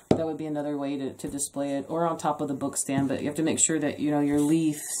 That would be another way to display it, or on top of the book stand, but you have to make sure that, you know, your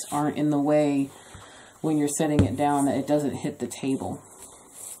leaves aren't in the way when you're setting it down, that it doesn't hit the table,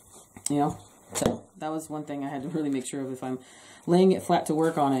 you know. So that was one thing I had to really make sure of. If I'm laying it flat to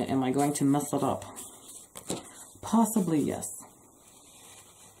work on it, am I going to mess it up? Possibly, yes.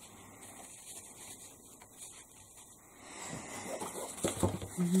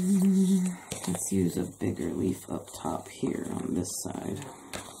 Let's use a bigger leaf up top here on this side.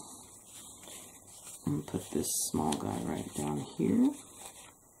 And put this small guy right down here.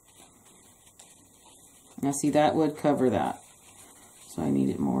 Now see, that would cover that. So I need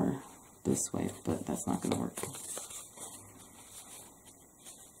it more this way, but that's not going to work.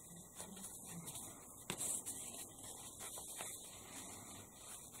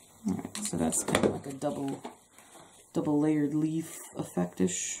 Alright, so that's kind of like a double layered leaf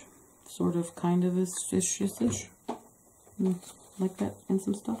effect-ish, sort of, kind of ish. Like that and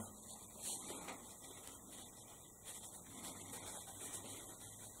some stuff.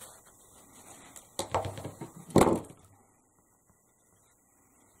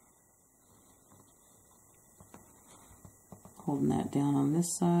 Holding that down on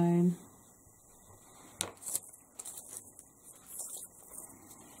this side.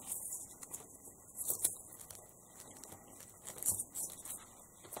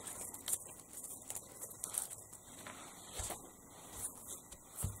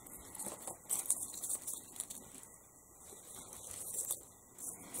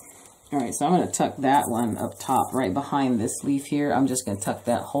 All right, so I'm going to tuck that one up top right behind this leaf here. I'm just going to tuck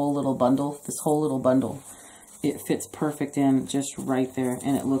that whole little bundle, this whole little bundle. It fits perfect in just right there,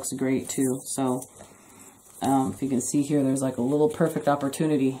 and it looks great too. So if you can see here, there's like a little perfect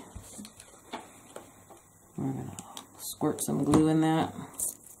opportunity. We're going to squirt some glue in that.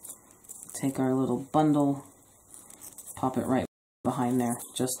 Take our little bundle, pop it right behind there,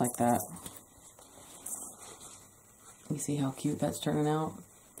 just like that. You see how cute that's turning out?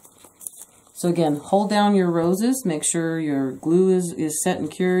 So again, hold down your roses, make sure your glue is set and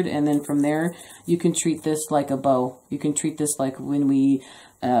cured, and then from there, you can treat this like a bow. You can treat this like when we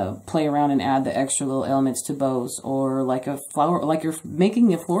play around and add the extra little elements to bows, or like a flower, like you're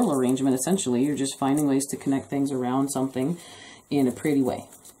making a floral arrangement, essentially. You're just finding ways to connect things around something in a pretty way.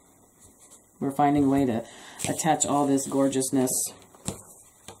 We're finding a way to attach all this gorgeousness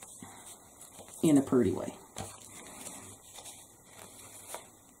in a pretty way.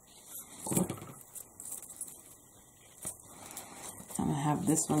 I'm going to have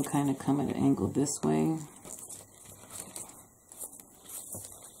this one kind of come at an angle this way.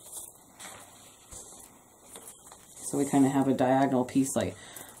 So we kind of have a diagonal piece, like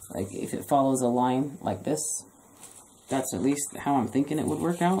if it follows a line like this. That's at least how I'm thinking it would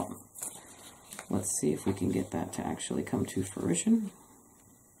work out. Let's see if we can get that to actually come to fruition.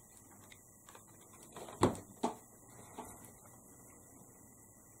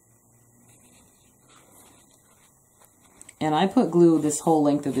 And I put glue this whole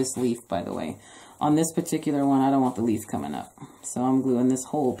length of this leaf, by the way. On this particular one, I don't want the leaf coming up. So I'm gluing this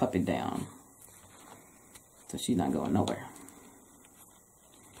whole puppy down. So she's not going nowhere.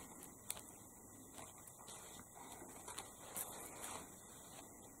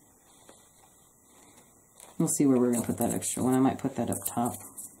 We'll see where we're going to put that extra one. I might put that up top.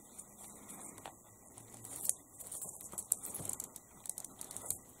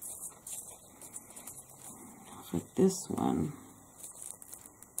 With this one,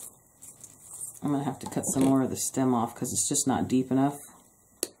 I'm going to have to cut some more of the stem off because it's just not deep enough.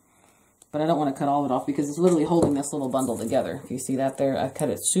 But I don't want to cut all of it off because it's literally holding this little bundle together. If you see that there, I cut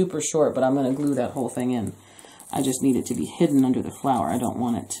it super short, but I'm going to glue that whole thing in. I just need it to be hidden under the flower. I don't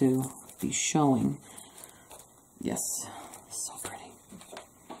want it to be showing. Yes, so pretty.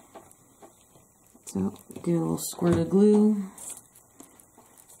 So get a little squirt of glue,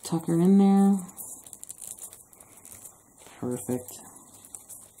 tuck her in there. Perfect.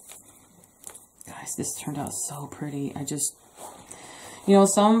 Guys, this turned out so pretty. I just, you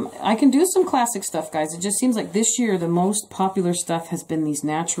know, I can do some classic stuff, guys. It just seems like this year the most popular stuff has been these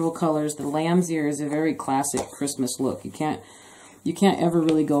natural colors. The lamb's ear is a very classic Christmas look. You can't ever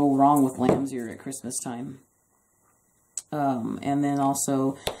really go wrong with lamb's ear at Christmas time. And then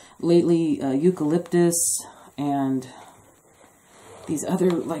also lately eucalyptus and these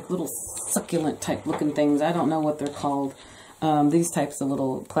other like little succulent type looking things. I don't know what they're called. These types of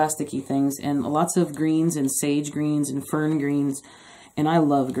little plasticky things, and lots of greens and sage greens and fern greens. And I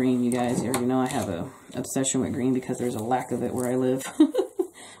love green, you guys. You know I have a obsession with green because there's a lack of it where I live.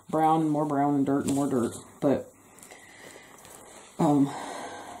 Brown and more dirt and more dirt. But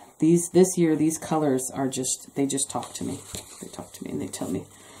this year these colors are just, they just talk to me. They talk to me and they tell me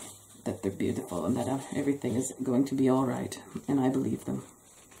that they're beautiful and that everything is going to be all right, and I believe them.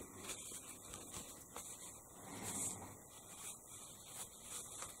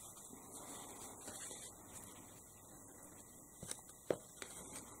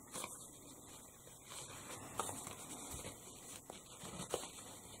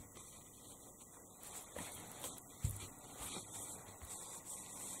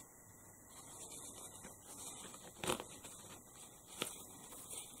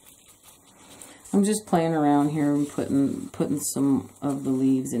 I'm just playing around here and putting some of the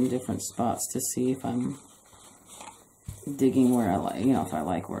leaves in different spots to see if I'm digging where I like, you know, if I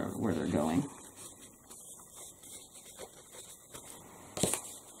like where they're going.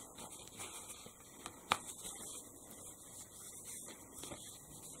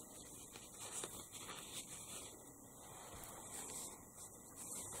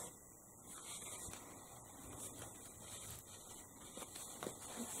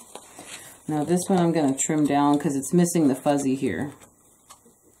 Now this one I'm going to trim down because it's missing the fuzzy here.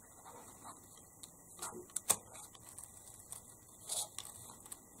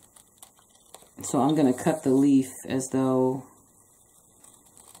 So I'm going to cut the leaf as though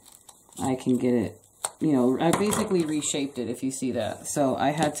I can get it, you know, I basically reshaped it if you see that. So I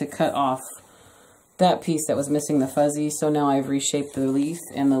had to cut off that piece that was missing the fuzzy. So now I've reshaped the leaf,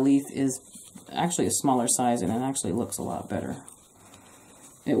 and the leaf is actually a smaller size and it actually looks a lot better.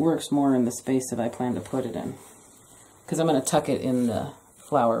 It works more in the space that I plan to put it in, because I'm going to tuck it in the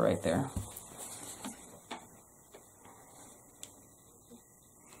flower right there.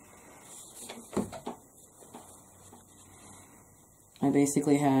 I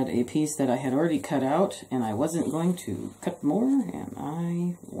basically had a piece that I had already cut out, and I wasn't going to cut more, and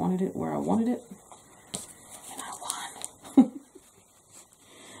I wanted it where I wanted it, and I won.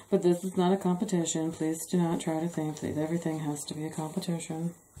 But this is not a competition. Please do not try to think that everything has to be a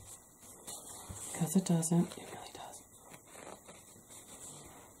competition, because it doesn't. It really doesn't.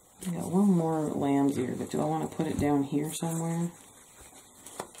 I got one more lamb's ear, but do I want to put it down here somewhere?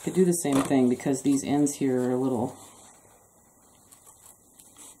 I could do the same thing, because these ends here are a little...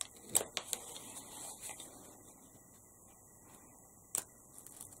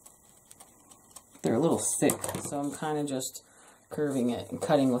 they're a little thick, so I'm kind of just curving it and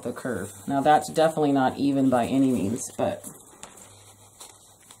cutting with a curve. Now that's definitely not even by any means, but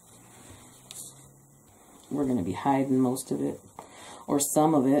we're going to be hiding most of it, or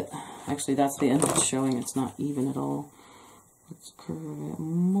some of it. Actually, that's the end it's showing. It's not even at all. Let's curve it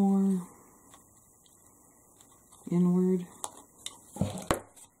more inward.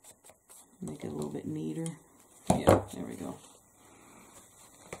 Make it a little bit neater. Yeah, there we go.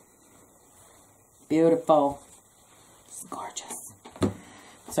 Beautiful. It's gorgeous.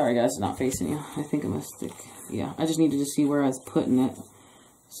 Sorry guys, it's not facing you. I think I'm gonna stick. Yeah, I just needed to see where I was putting it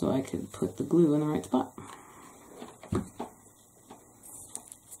so I could put the glue in the right spot.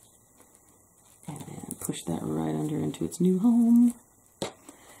 And then push that right under into its new home.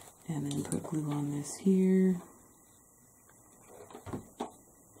 And then put glue on this here.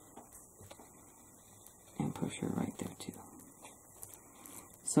 And push her right there too.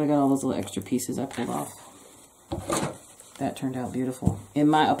 So I got all those little extra pieces I pulled off. That turned out beautiful, in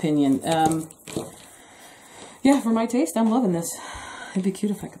my opinion. Yeah, for my taste, I'm loving this. It'd be cute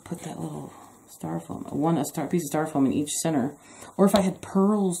if I could put that little styrofoam, piece of styrofoam in each center. Or if I had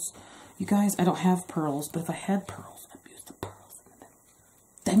pearls. You guys, I don't have pearls, but if I had pearls, I'd use the pearls in the middle.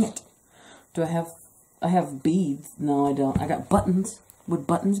 Dang it. Do I have beads? No, I don't. I got buttons. Would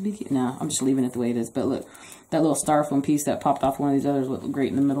buttons be cute? No, I'm just leaving it the way it is. But look, that little styrofoam piece that popped off one of these others would look great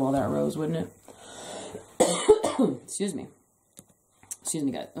in the middle of that rose, wouldn't it? Excuse me. Excuse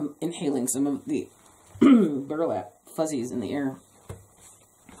me, guys. I'm inhaling some of the burlap fuzzies in the air.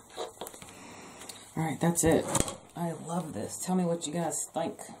 Alright, that's it. I love this. Tell me what you guys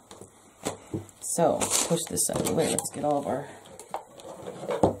think. So, push this out of the way. Let's get all of our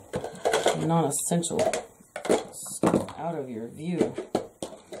non-essential stuff out of your view.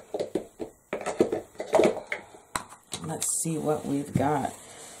 Let's see what we've got.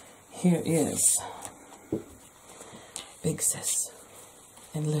 Here is Big Sis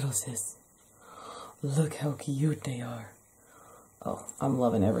and Little Sis. Look how cute they are. Oh, I'm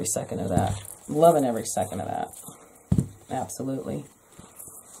loving every second of that. Loving every second of that. Absolutely.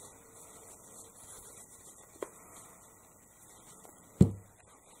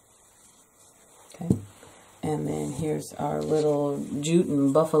 Okay. And then here's our little jute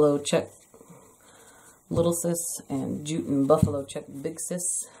and buffalo check Little Sis and jute and buffalo check Big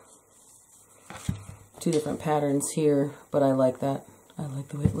Sis. Two different patterns here, but I like that. I like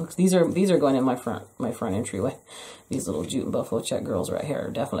the way it looks. These are going in my front entryway. These little jute and buffalo check girls right here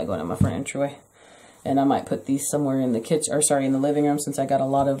are definitely going in my front entryway. And I might put these somewhere in the kitchen, or sorry, in the living room, since I got a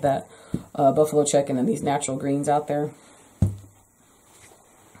lot of that buffalo check and then these natural greens out there.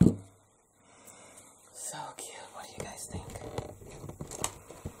 So cute. What do you guys think?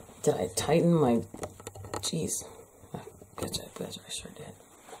 Did I tighten my... Jeez. I sure did.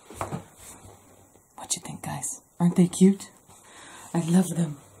 What you think, guys? Aren't they cute? I love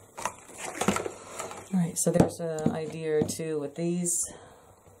them. Alright, so there's an idea or two with these.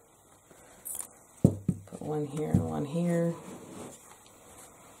 Put one here and one here.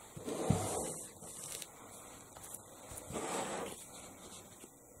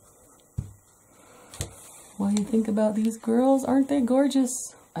 What do you think about these girls? Aren't they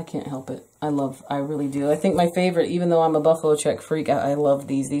gorgeous? I can't help it. I really do. I think my favorite, even though I'm a buffalo check freak, I love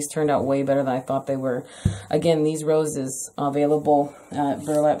these. These turned out way better than I thought they were. Again, these roses available at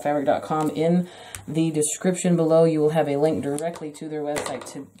burlapfabric.com. In the description below, you will have a link directly to their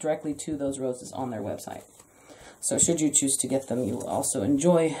website, directly to those roses on their website. So should you choose to get them, you will also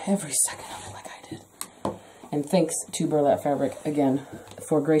enjoy every second of it like I did. And thanks to Burlap Fabric, again,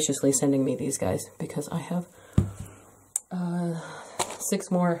 for graciously sending me these guys, because I have 6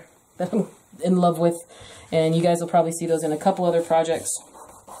 more that I'm in love with, and you guys will probably see those in a couple other projects.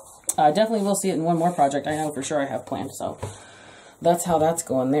 Definitely will see it in one more project I know for sure I have planned, so that's how that's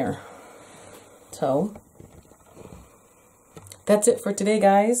going there. So that's it for today,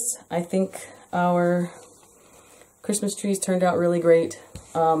 guys. I think our Christmas trees turned out really great.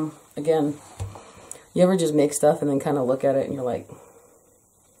 Again, you ever just make stuff and then kind of look at it and you're like,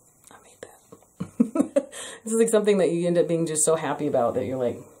 I made that. This is like something that you end up being just so happy about that you're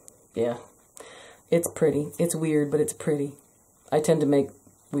like, yeah, it's pretty. It's weird, but it's pretty. I tend to make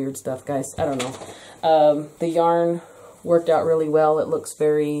weird stuff, guys. I don't know. The yarn worked out really well. It looks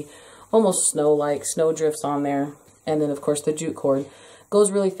very almost snow-like. Snow drifts on there. And then, of course, the jute cord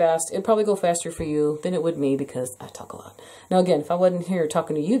goes really fast. It'd probably go faster for you than it would me because I talk a lot. Now, again, if I wasn't here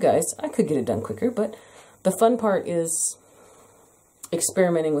talking to you guys, I could get it done quicker. But the fun part is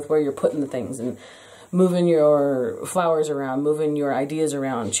experimenting with where you're putting the things and moving your flowers around, moving your ideas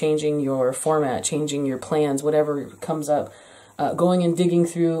around, changing your format, changing your plans, whatever comes up. Going and digging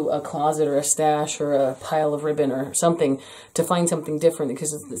through a closet or a stash or a pile of ribbon or something to find something different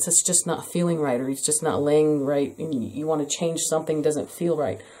because it's just not feeling right or it's just not laying right and you want to change something doesn't feel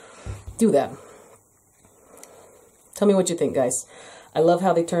right. Do that. Tell me what you think, guys. I love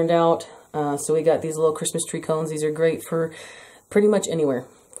how they turned out. So we got these little Christmas tree cones. These are great for pretty much anywhere.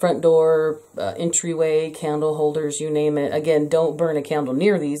 Front door, entryway, candle holders, you name it. Again, don't burn a candle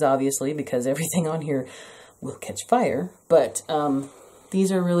near these, obviously, because everything on here will catch fire, but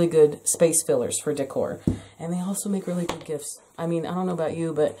these are really good space fillers for decor, and they also make really good gifts. I mean, I don't know about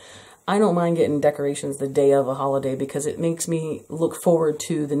you, but I don't mind getting decorations the day of a holiday because it makes me look forward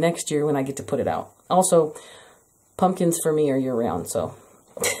to the next year when I get to put it out. Also, pumpkins for me are year-round, so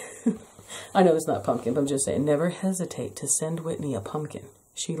I know it's not pumpkin, but I'm just saying, never hesitate to send Whitney a pumpkin.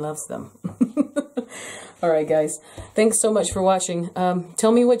 She loves them. Alright guys, thanks so much for watching.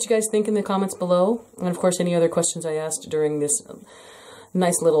 Tell me what you guys think in the comments below. And of course any other questions I asked during this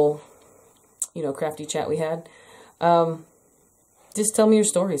nice little, crafty chat we had. Just tell me your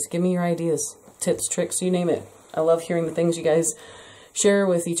stories. Give me your ideas, tips, tricks, you name it. I love hearing the things you guys share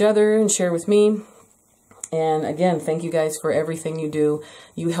with each other and share with me. And again, thank you guys for everything you do.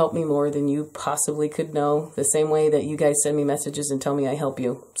 You help me more than you possibly could know. The same way that you guys send me messages and tell me I help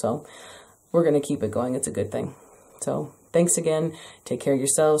you. So we're going to keep it going. It's a good thing. So thanks again. Take care of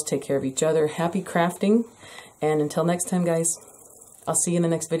yourselves. Take care of each other. Happy crafting. And until next time, guys, I'll see you in the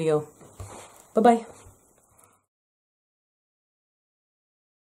next video. Bye-bye.